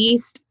 at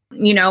least.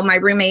 My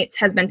roommate's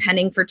has been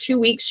pending for 2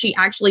 weeks. She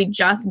actually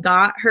just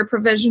got her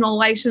provisional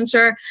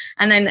licensure.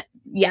 And then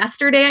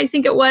yesterday, I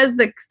think it was,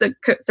 the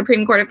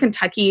Supreme Court of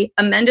Kentucky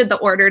amended the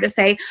order to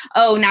say,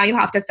 oh, now you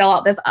have to fill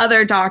out this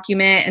other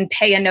document and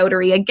pay a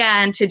notary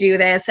again to do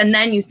this. And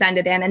then you send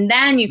it in and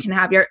then you can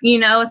have your,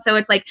 so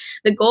it's like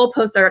the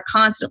goalposts are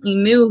constantly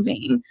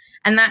moving.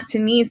 And that to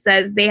me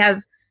says they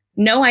have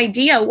no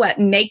idea what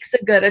makes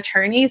a good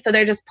attorney. So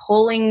they're just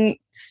pulling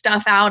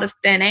stuff out of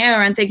thin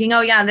air and thinking,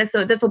 oh yeah, this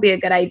will be a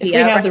good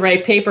idea. If we have the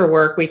right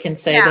paperwork, we can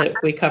say that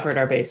we covered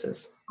our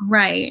bases.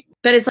 Right.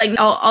 But it's like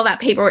all that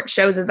paperwork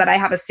shows is that I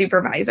have a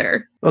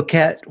supervisor. Well,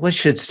 Kat, what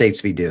should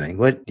states be doing?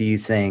 What do you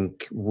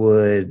think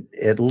would,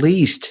 at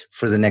least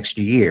for the next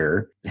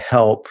year,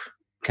 help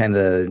kind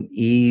of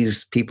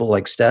ease people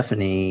like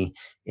Stefanie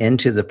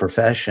into the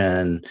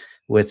profession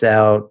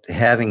without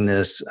having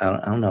this,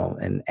 I don't know,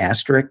 an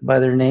asterisk by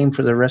their name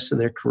for the rest of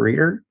their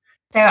career?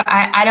 So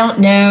I don't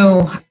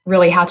know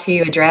really how to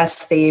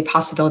address the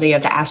possibility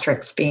of the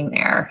asterisks being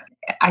there.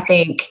 I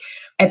think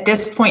at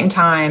this point in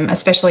time,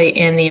 especially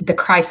in the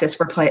crisis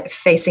we're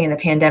facing in the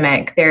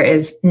pandemic, there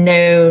is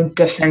no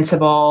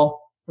defensible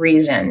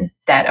reason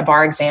that a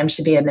bar exam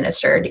should be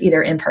administered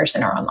either in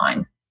person or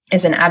online.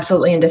 Is an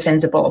absolutely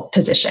indefensible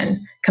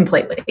position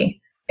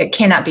completely. It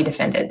cannot be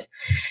defended.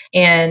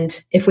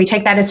 And if we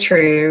take that as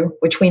true,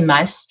 which we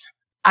must,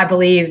 I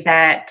believe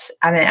that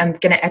I'm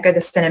going to echo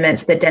the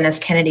sentiments that Dennis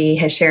Kennedy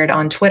has shared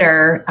on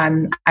Twitter.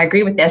 I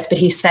agree with this, but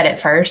he said it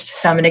first,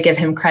 so I'm going to give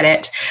him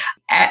credit.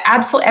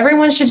 Absolutely,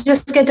 everyone should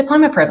just get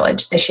diploma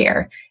privilege this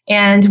year.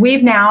 And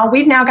we've now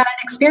got an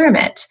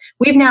experiment.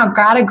 We've now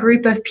got a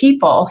group of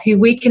people who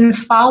we can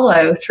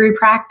follow through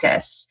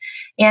practice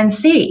and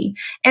see.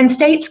 And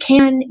states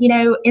can,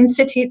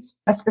 institute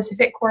a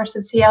specific course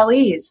of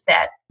CLEs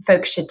that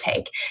folks should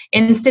take,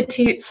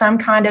 institute some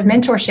kind of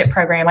mentorship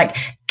program, like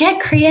get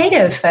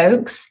creative,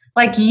 folks.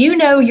 Like,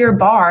 your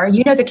bar,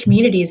 the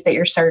communities that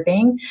you're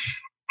serving.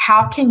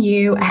 How can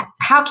you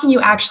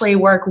actually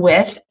work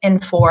with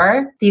and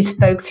for these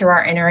folks who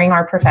are entering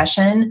our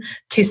profession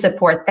to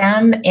support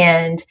them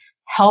and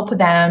help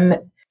them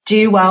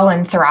do well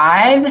and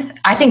thrive?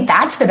 I think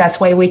that's the best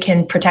way we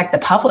can protect the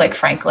public,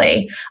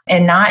 frankly,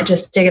 and not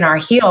just dig in our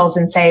heels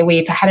and say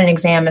we've had an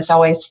exam, let's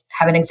always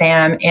have an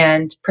exam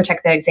and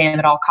protect the exam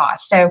at all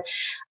costs. So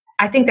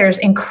I think there's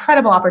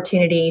incredible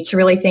opportunity to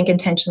really think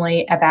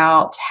intentionally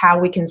about how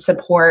we can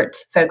support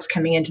folks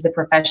coming into the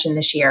profession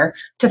this year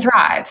to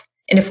thrive.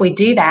 And if we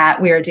do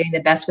that, we are doing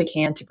the best we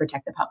can to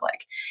protect the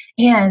public.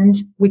 And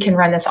we can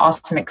run this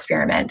awesome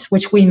experiment,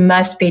 which we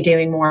must be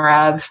doing more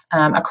of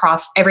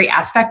across every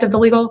aspect of the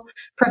legal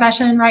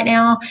profession right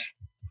now.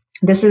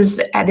 This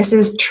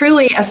is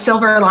truly a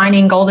silver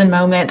lining, golden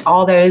moment,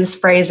 all those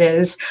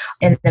phrases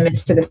in the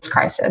midst of this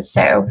crisis.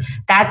 So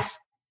that's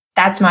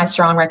my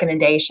strong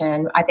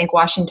recommendation. I think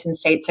Washington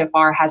State so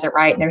far has it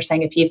right. And they're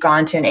saying if you've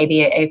gone to an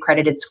ABA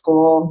accredited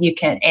school, you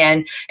can,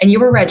 and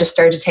you were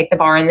registered to take the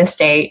bar in the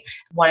state,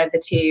 one of the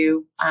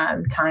two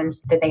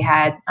times that they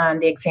had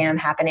the exam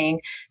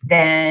happening,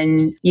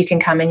 then you can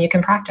come and you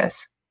can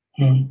practice.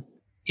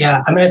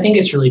 Yeah, I think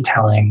it's really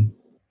telling.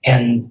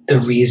 And the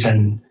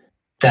reason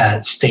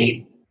that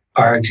state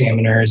bar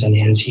examiners and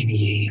the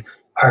NCBE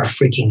are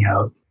freaking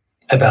out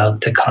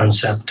about the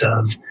concept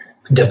of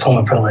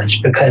diploma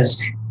privilege,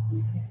 because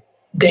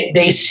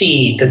they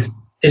see that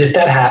if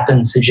that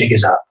happens, the jig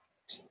is up.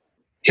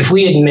 If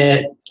we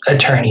admit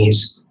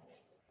attorneys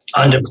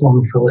on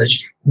diploma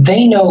privilege,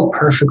 they know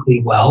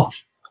perfectly well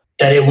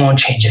that it won't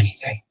change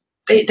anything.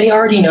 They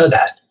already know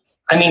that.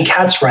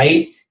 Kat's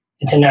right.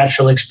 It's a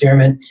natural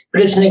experiment,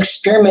 but it's an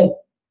experiment,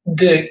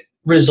 the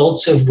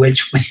results of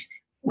which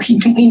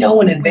we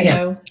know in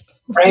advance,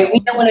 right? We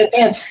know in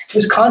advance.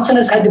 Wisconsin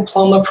has had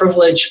diploma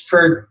privilege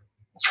for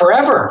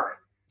forever.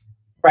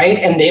 Right?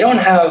 And they don't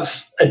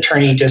have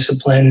attorney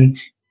discipline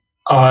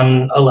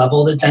on a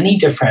level that's any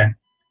different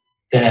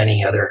than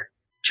any other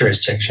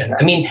jurisdiction.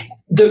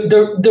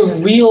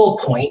 The real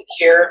point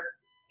here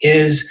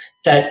is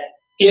that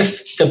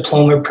if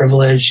diploma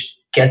privilege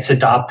gets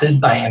adopted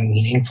by a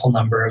meaningful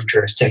number of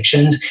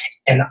jurisdictions,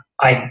 and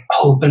I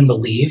hope and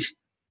believe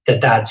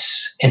that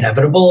that's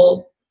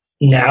inevitable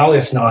now,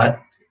 if not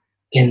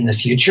in the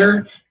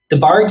future, the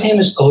bar exam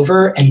is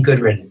over and good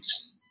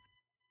riddance.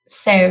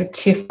 So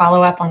to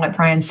follow up on what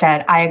Brian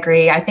said, I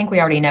agree. I think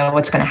we already know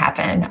what's going to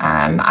happen.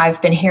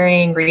 I've been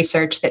hearing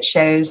research that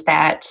shows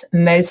that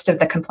most of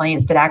the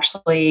complaints that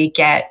actually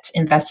get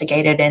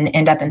investigated and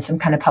end up in some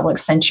kind of public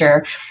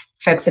censure,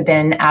 folks have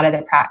been out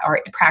of or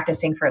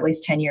practicing for at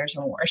least 10 years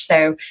or more.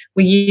 So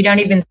you don't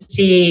even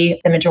see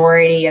the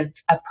majority of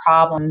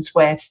problems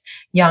with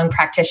young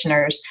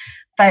practitioners.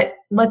 But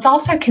let's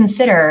also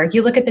consider,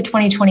 you look at the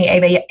 2020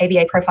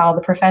 ABA profile of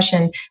the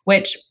profession,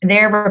 which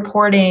they're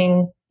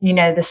reporting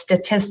the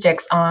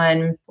statistics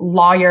on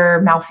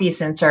lawyer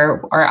malfeasance,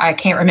 or I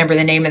can't remember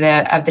the name of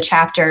the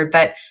chapter,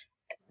 but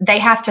they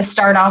have to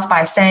start off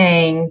by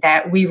saying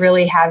that we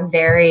really have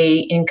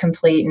very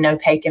incomplete and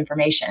opaque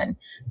information.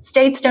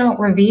 States don't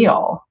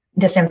reveal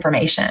this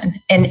information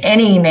in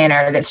any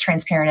manner that's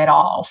transparent at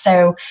all.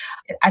 So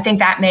I think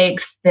that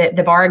makes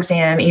the bar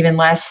exam even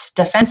less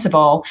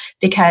defensible,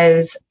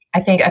 because I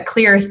think a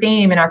clear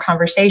theme in our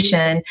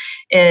conversation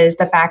is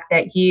the fact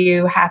that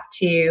you have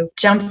to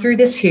jump through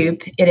this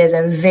hoop. It is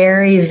a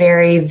very,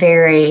 very,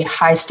 very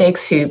high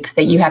stakes hoop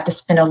that you have to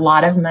spend a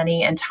lot of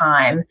money and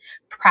time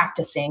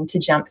practicing to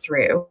jump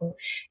through.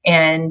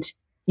 And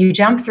you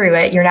jump through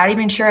it. You're not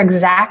even sure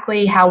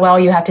exactly how well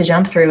you have to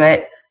jump through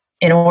it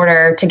in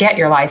order to get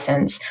your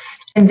license.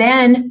 And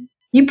then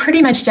you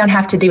pretty much don't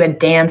have to do a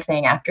damn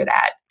thing after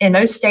that. In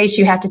most states,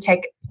 you have to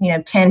take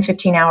 10,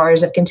 15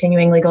 hours of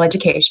continuing legal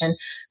education,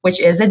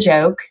 which is a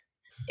joke.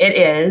 It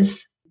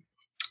is.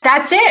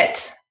 That's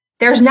it.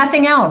 There's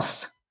nothing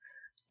else.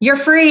 You're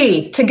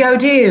free to go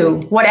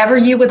do whatever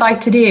you would like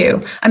to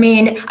do.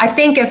 I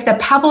think if the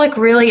public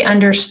really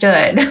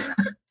understood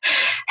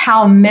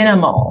how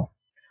minimal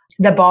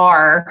the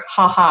bar,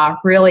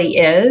 really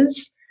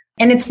is,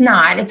 and it's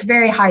not, it's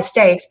very high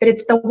stakes, but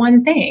it's the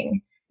one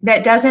thing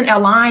that doesn't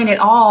align at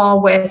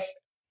all with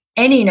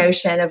any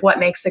notion of what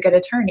makes a good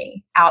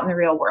attorney out in the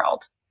real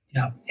world.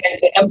 Yeah. And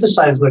to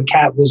emphasize what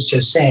Kat was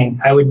just saying,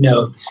 I would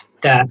note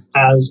that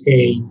as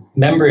a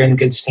member in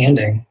good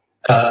standing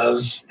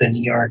of the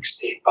New York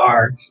State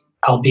Bar,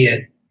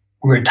 albeit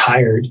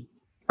retired,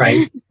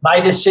 right? My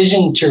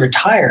decision to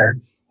retire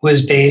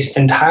was based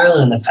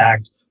entirely on the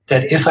fact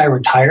that if I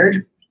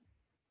retired,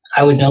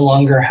 I would no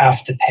longer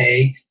have to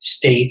pay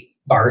state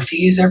bar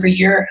fees every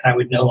year, and I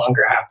would no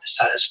longer have to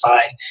satisfy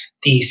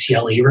the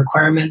CLE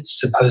requirements,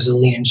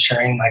 supposedly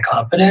ensuring my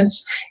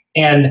competence.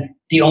 And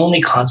the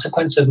only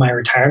consequence of my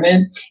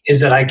retirement is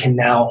that I can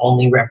now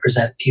only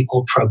represent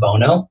people pro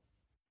bono,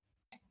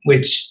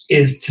 which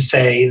is to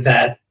say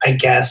that I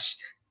guess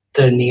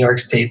the New York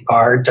State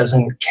Bar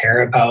doesn't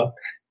care about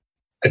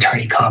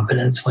attorney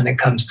competence when it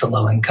comes to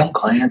low-income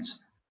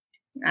clients.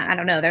 I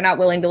don't know. They're not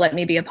willing to let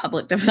me be a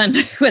public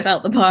defender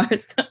without the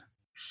bars.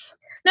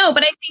 No,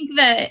 but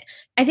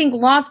I think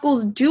law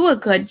schools do a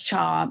good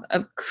job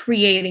of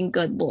creating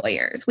good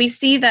lawyers. We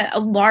see that a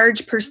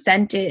large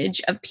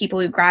percentage of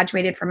people who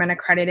graduated from an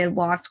accredited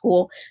law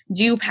school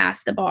do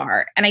pass the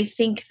bar. And I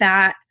think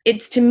that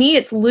to me,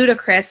 it's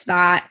ludicrous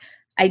that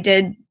I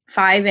did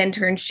 5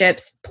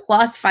 internships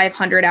plus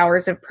 500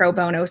 hours of pro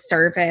bono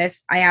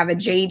service. I have a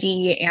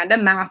JD and a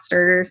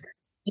master's.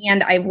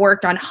 And I've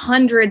worked on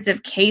hundreds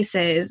of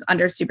cases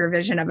under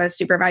supervision of a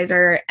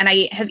supervisor. And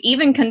I have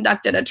even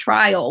conducted a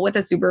trial with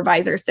a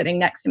supervisor sitting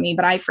next to me,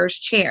 but I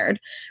first chaired,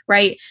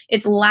 right?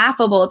 It's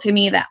laughable to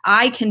me that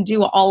I can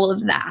do all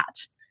of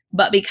that.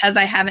 But because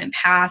I haven't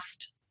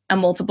passed a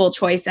multiple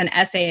choice and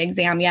essay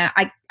exam yet,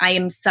 I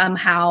am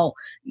somehow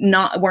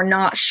we're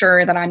not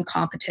sure that I'm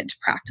competent to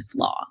practice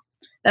law.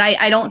 But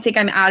I don't think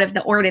I'm out of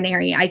the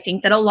ordinary. I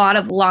think that a lot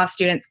of law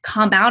students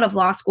come out of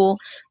law school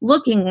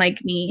looking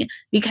like me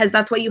because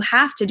that's what you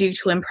have to do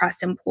to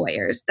impress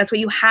employers. That's what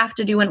you have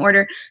to do in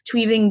order to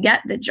even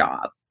get the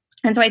job.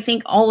 And so I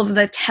think all of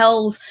the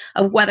tells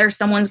of whether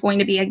someone's going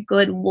to be a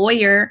good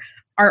lawyer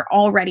are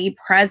already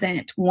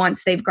present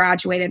once they've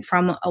graduated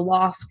from a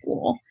law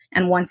school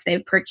and once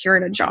they've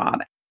procured a job.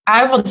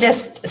 I will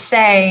just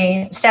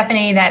say,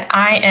 Stefanie, that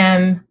I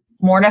am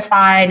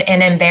mortified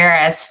and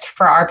embarrassed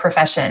for our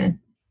profession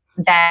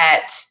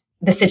that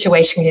the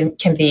situation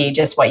can be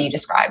just what you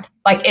described.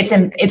 Like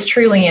it's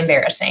truly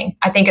embarrassing.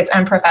 I think it's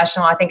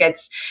unprofessional. I think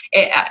it's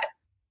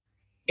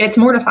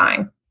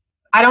mortifying.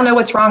 I don't know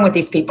what's wrong with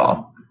these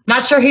people.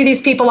 Not sure who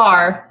these people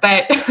are,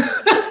 but.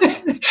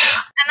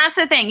 And that's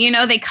the thing,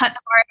 they cut the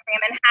bar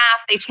exam in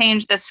half, they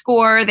change the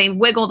score, they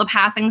wiggle the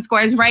passing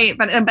scores, right?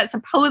 But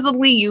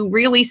supposedly you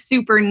really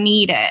super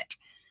need it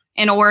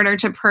in order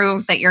to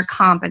prove that you're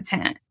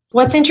competent.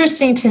 What's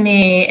interesting to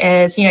me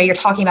is, you're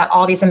talking about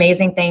all these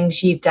amazing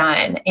things you've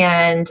done.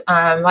 And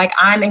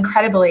I'm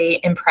incredibly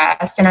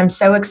impressed. And I'm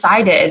so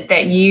excited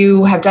that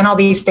you have done all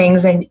these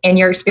things and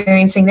you're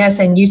experiencing this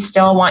and you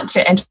still want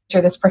to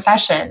enter this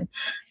profession.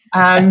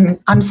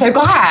 I'm so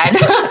glad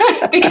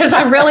because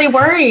I'm really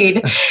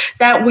worried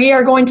that we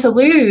are going to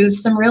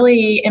lose some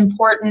really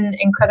important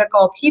and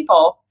critical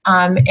people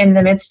in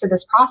the midst of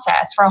this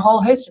process for a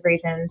whole host of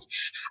reasons.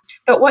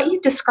 But what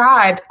you've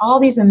described, all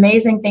these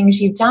amazing things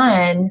you've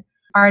done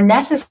are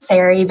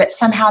necessary, but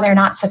somehow they're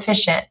not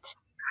sufficient.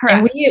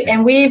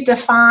 And we've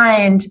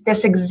defined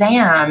this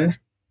exam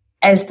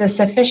as the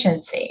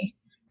sufficiency,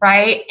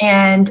 right?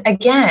 And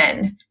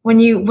again, when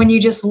you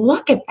just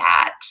look at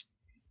that,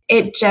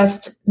 it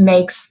just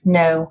makes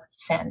no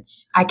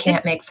sense. I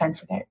can't make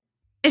sense of it.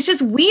 It's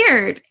just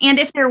weird. And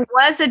if there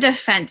was a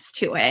defense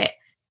to it,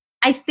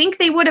 I think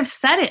they would have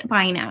said it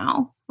by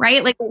now,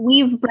 right? Like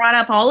we've brought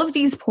up all of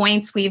these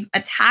points, we've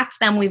attacked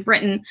them, we've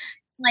written,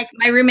 like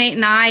my roommate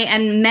and I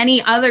and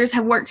many others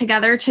have worked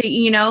together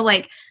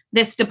to,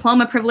 this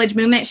diploma privilege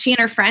movement. She and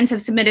her friends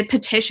have submitted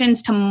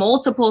petitions to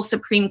multiple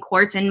Supreme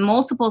Courts in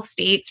multiple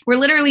states. We're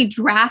literally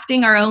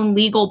drafting our own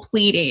legal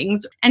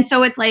pleadings. And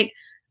so it's like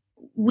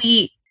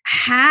we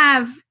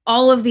have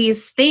all of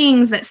these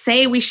things that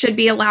say we should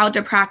be allowed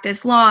to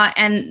practice law,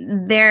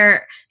 and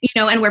they're,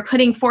 and we're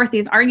putting forth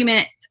these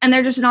arguments and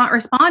they're just not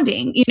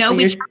responding.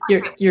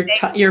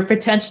 You're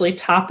potentially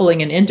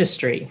toppling an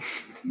industry.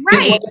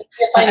 Right.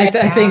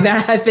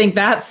 I think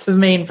that's the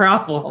main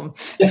problem.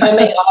 If I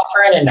may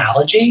offer an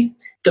analogy,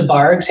 the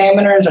bar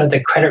examiners are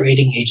the credit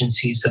rating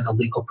agencies of the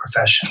legal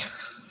profession.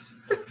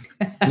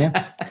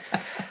 Yeah.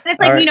 It's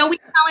like, we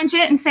challenge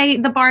it and say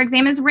the bar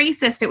exam is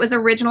racist. It was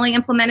originally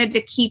implemented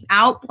to keep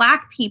out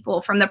Black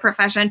people from the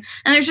profession.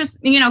 And there's just,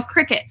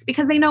 crickets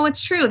because they know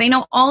it's true. They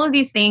know all of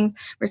these things.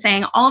 We're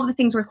saying all of the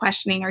things we're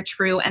questioning are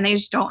true and they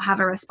just don't have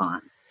a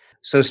response.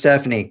 So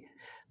Stefanie,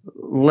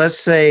 let's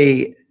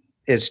say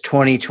it's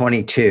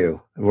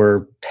 2022.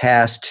 We're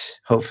past,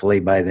 hopefully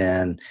by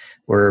then,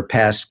 we're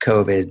past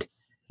COVID.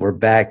 We're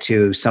back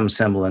to some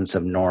semblance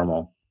of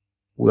normal.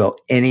 Will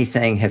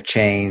anything have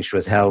changed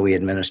with how we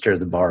administer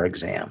the bar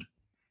exam?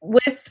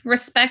 With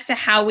respect to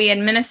how we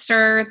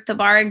administer the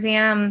bar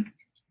exam,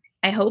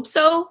 I hope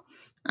so.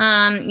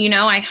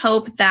 I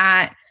hope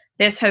that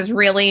this has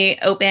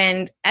really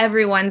opened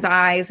everyone's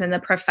eyes in the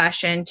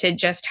profession to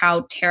just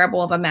how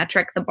terrible of a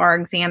metric the bar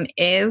exam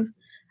is.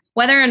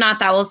 Whether or not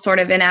that will sort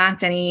of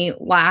enact any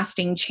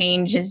lasting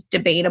change is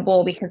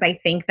debatable because I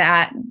think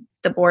that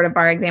the Board of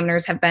Bar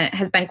Examiners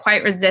has been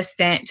quite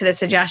resistant to the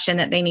suggestion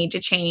that they need to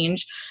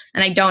change.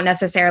 And I don't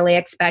necessarily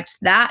expect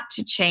that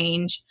to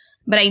change.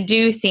 But I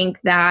do think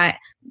that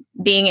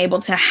being able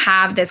to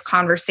have this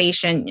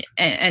conversation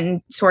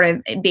and sort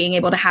of being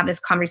able to have this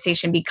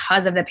conversation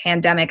because of the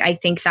pandemic, I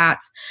think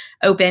that's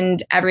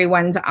opened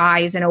everyone's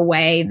eyes in a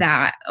way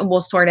that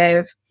will sort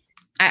of,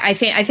 I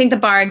think the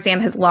bar exam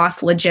has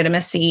lost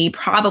legitimacy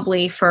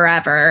probably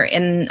forever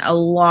in a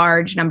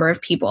large number of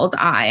people's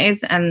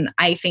eyes. And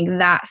I think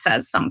that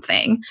says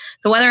something.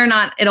 So whether or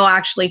not it'll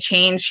actually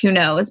change, who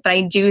knows? But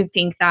I do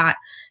think that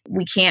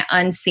we can't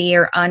unsee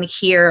or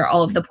unhear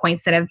all of the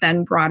points that have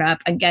been brought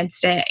up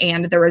against it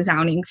and the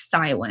resounding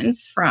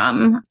silence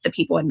from the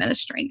people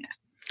administering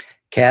it.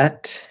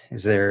 Kat,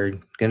 is there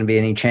going to be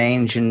any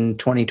change in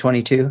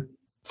 2022?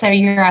 So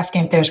you're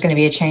asking if there's going to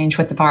be a change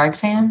with the bar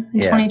exam in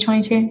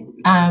 2022?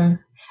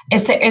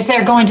 Is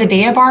there going to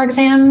be a bar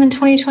exam in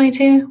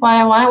 2022?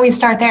 Why don't we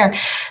start there?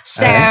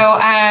 So,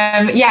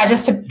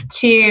 just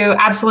to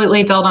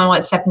absolutely build on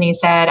what Stefanie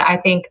said, I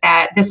think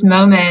that this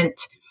moment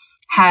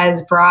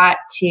has brought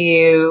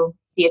to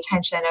the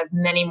attention of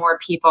many more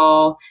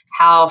people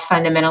how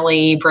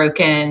fundamentally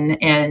broken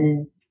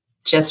and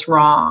just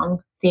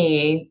wrong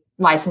the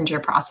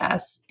licensure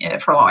process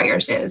for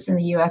lawyers is in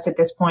the U.S. at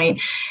this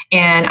point.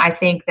 And I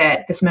think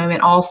that this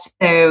moment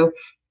also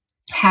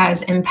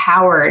has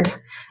empowered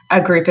a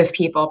group of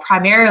people,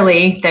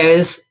 primarily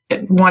those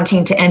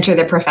wanting to enter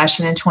the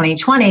profession in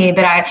 2020,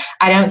 but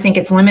I don't think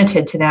it's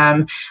limited to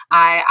them.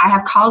 I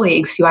have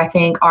colleagues who I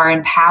think are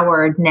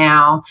empowered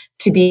now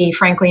to be,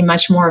 frankly,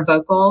 much more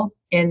vocal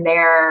in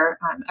their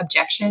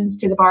objections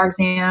to the bar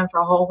exam for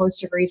a whole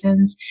host of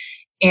reasons,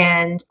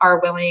 and are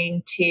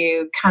willing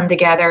to come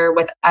together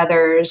with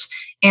others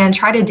and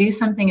try to do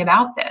something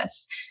about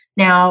this.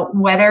 Now,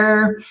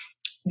 whether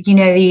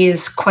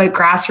these quote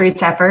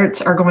grassroots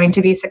efforts are going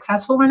to be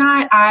successful or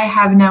not, I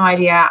have no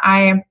idea.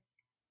 I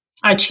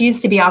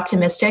choose to be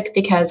optimistic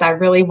because I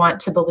really want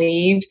to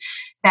believe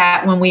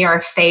that when we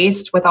are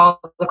faced with all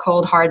the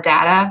cold, hard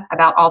data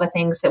about all the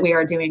things that we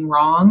are doing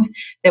wrong,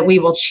 that we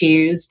will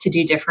choose to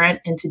do different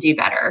and to do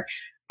better.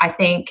 I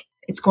think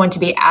it's going to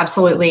be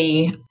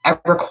absolutely a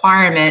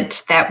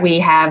requirement that we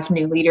have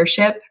new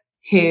leadership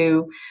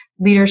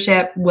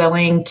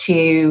willing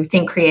to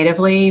think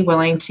creatively,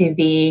 willing to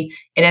be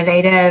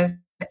innovative,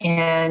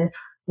 and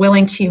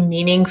willing to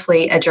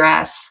meaningfully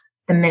address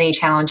the many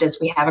challenges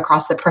we have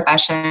across the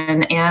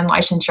profession. And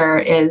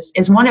licensure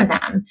is one of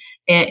them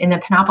in the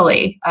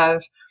panoply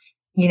of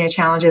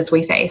challenges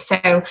we face.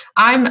 So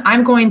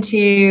I'm going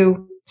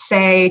to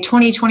say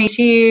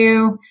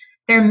 2022,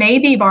 there may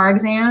be bar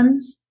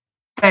exams,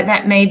 but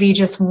that may be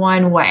just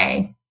one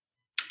way,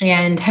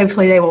 and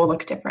hopefully they will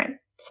look different.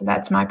 So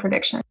that's my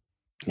prediction.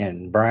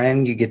 And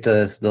Brian, you get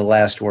the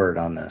last word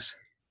on this.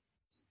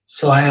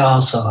 So I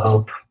also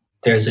hope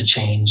there's a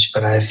change,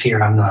 but I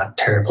fear I'm not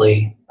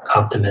terribly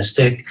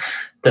optimistic.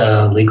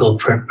 The legal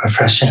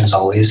profession has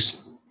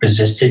always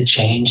resisted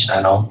change.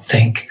 I don't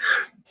think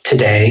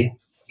today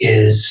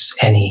is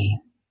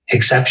any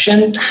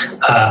exception.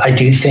 I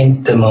do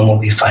think the moment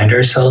we find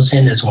ourselves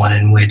in is one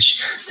in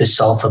which the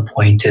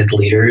self-appointed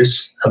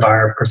leaders of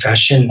our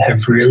profession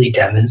have really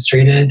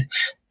demonstrated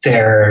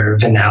their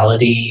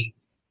venality,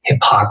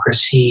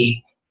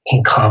 hypocrisy,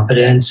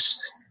 incompetence,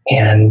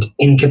 and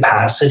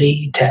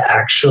incapacity to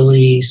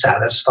actually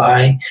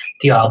satisfy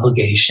the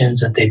obligations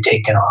that they've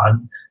taken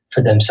on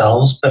for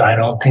themselves. But I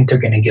don't think they're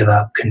going to give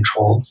up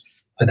control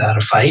without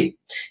a fight.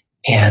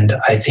 And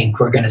I think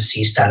we're going to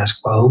see status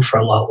quo for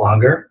a lot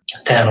longer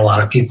than a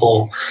lot of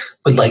people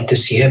would like to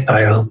see it. But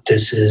I hope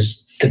this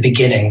is the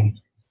beginning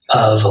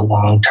of a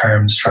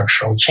long-term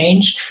structural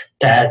change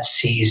that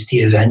sees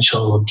the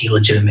eventual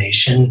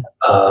delegitimation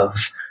of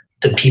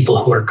the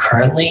people who are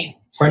currently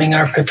running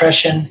our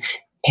profession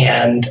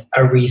and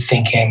a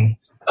rethinking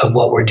of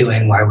what we're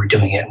doing, why we're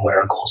doing it, and what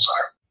our goals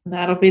are.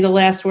 That'll be the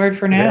last word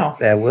for now.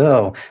 That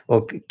will.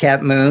 Well,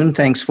 Kat Moon,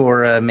 thanks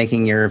for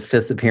making your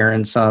 5th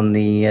appearance on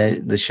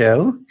the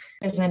show.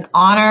 It's an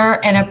honor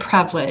and a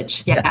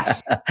privilege.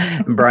 Yes.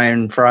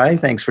 Brian Frye,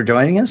 thanks for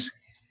joining us.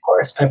 Of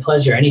course, my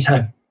pleasure.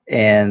 Anytime.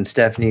 And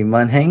Stefanie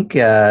Mundhenk,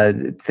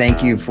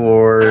 thank you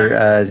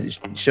for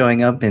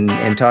showing up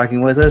and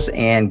talking with us,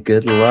 and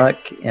good luck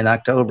in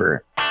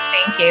October.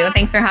 Thank you.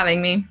 Thanks for having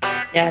me.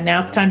 Yeah,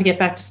 now it's time to get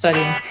back to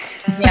studying.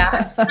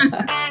 Yeah.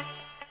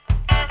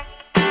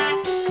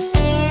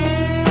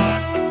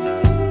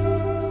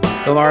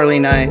 Well,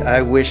 Arlene,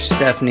 I wish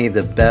Stefanie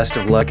the best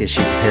of luck as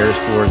she prepares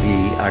for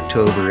the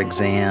October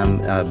exam,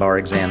 bar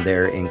exam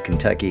there in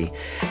Kentucky.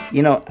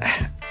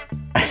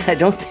 I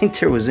don't think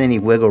there was any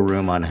wiggle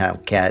room on how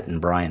Kat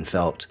and Brian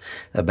felt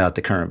about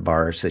the current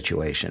bar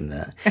situation.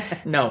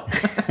 No.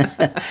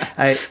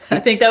 I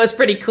think that was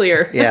pretty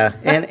clear. Yeah,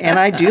 and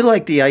I do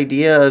like the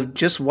idea of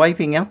just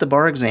wiping out the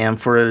bar exam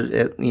for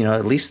at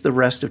least the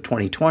rest of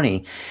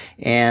 2020.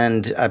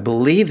 And I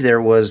believe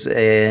there was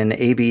an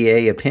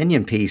ABA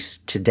opinion piece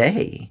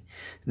today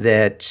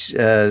that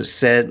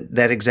said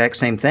that exact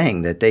same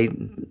thing, that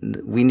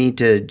we need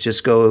to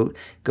just go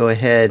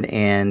ahead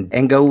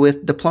and go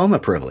with diploma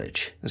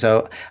privilege.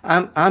 So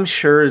I'm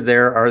sure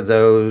there are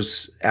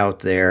those out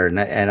there,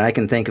 and I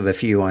can think of a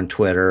few on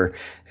Twitter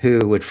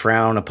who would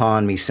frown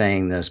upon me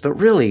saying this, but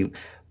really,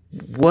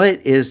 what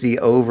is the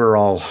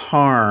overall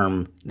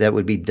harm that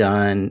would be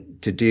done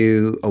to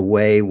do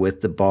away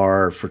with the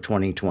bar for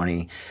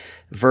 2020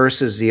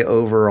 versus the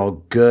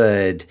overall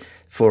good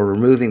for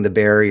removing the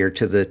barrier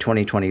to the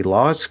 2020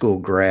 law school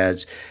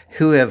grads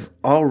who have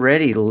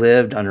already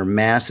lived under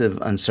massive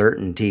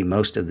uncertainty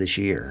most of this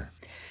year?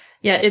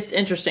 Yeah, it's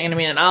interesting. I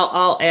mean, and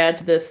I'll add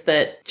to this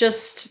that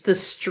just the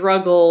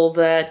struggle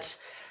that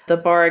the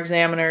bar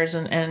examiners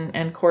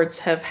and courts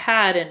have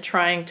had in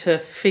trying to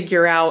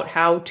figure out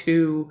how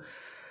to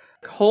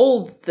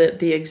hold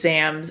the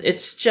exams,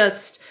 it's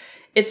just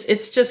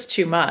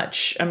too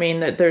much. I mean,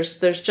 there's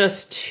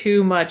just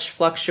too much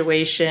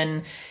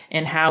fluctuation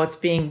in how it's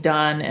being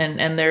done,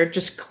 and they're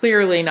just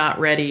clearly not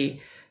ready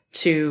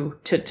to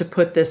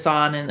put this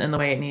on in the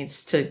way it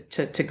needs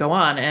to go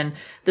on. And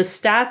the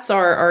stats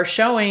are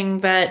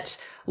showing that,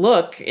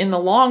 look, in the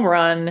long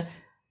run,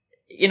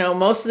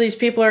 most of these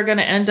people are going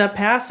to end up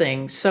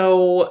passing.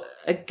 So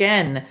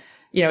again,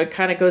 it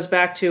kind of goes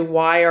back to,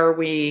 why are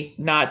we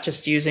not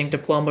just using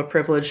diploma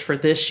privilege for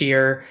this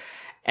year?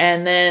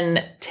 And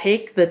then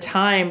take the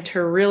time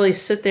to really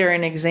sit there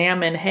and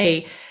examine,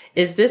 hey,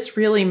 is this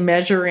really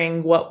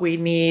measuring what we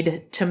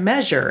need to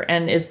measure?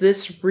 And is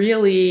this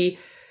really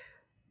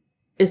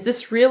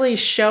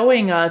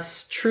showing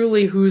us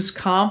truly who's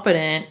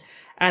competent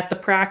at the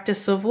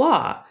practice of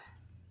law?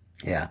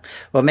 Yeah.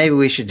 Well, maybe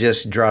we should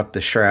just drop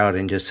the shroud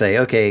and just say,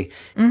 okay,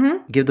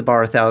 give the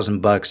bar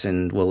 $1,000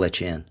 and we'll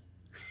let you in.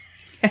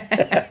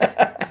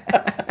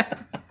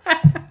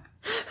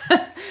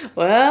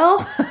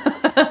 Well,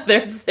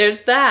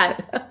 there's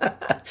that.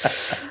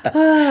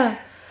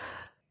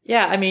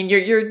 Yeah, I mean,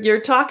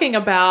 you're talking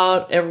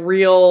about a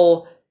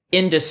real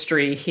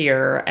industry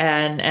here,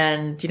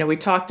 and we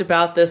talked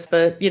about this,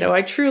 but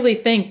I truly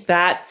think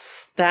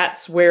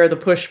that's where the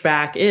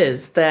pushback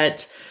is,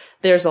 that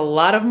there's a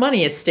lot of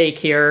money at stake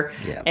here,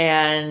 yeah.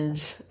 And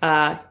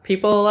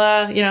people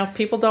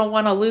don't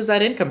want to lose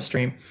that income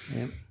stream.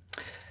 Yep.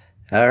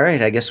 All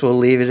right, I guess we'll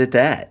leave it at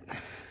that.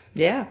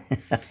 Yeah.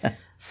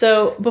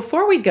 So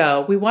before we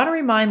go, we want to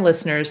remind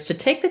listeners to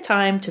take the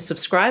time to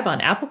subscribe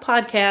on Apple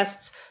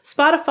Podcasts,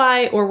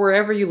 Spotify, or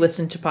wherever you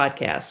listen to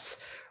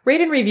podcasts.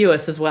 Rate and review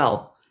us as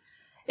well.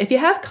 If you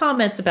have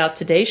comments about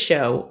today's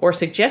show or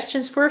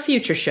suggestions for a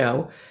future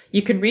show,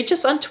 you can reach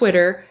us on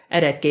Twitter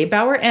at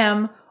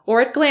 @GayBauerM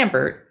or at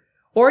Glambert,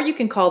 or you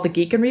can call the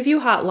Geek and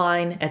Review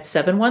hotline at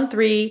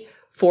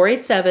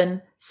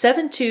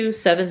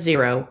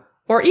 713-487-7270,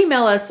 or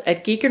email us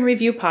at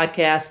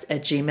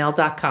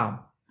geekandreviewpodcast@gmail.com.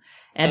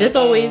 And as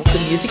always, the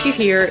music you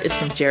hear is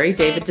from Jerry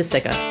David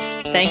DeSica.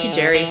 Thank you,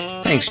 Jerry.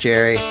 Thanks,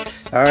 Jerry.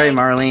 All right,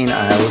 Marlene,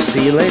 I will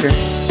see you later.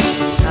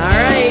 All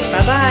right,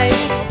 bye-bye.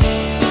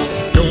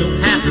 Don't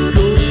have to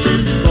go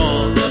too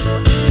far.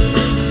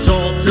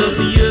 Salt of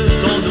the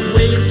earth on the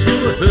way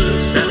to a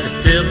hearse at the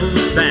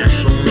devil's back.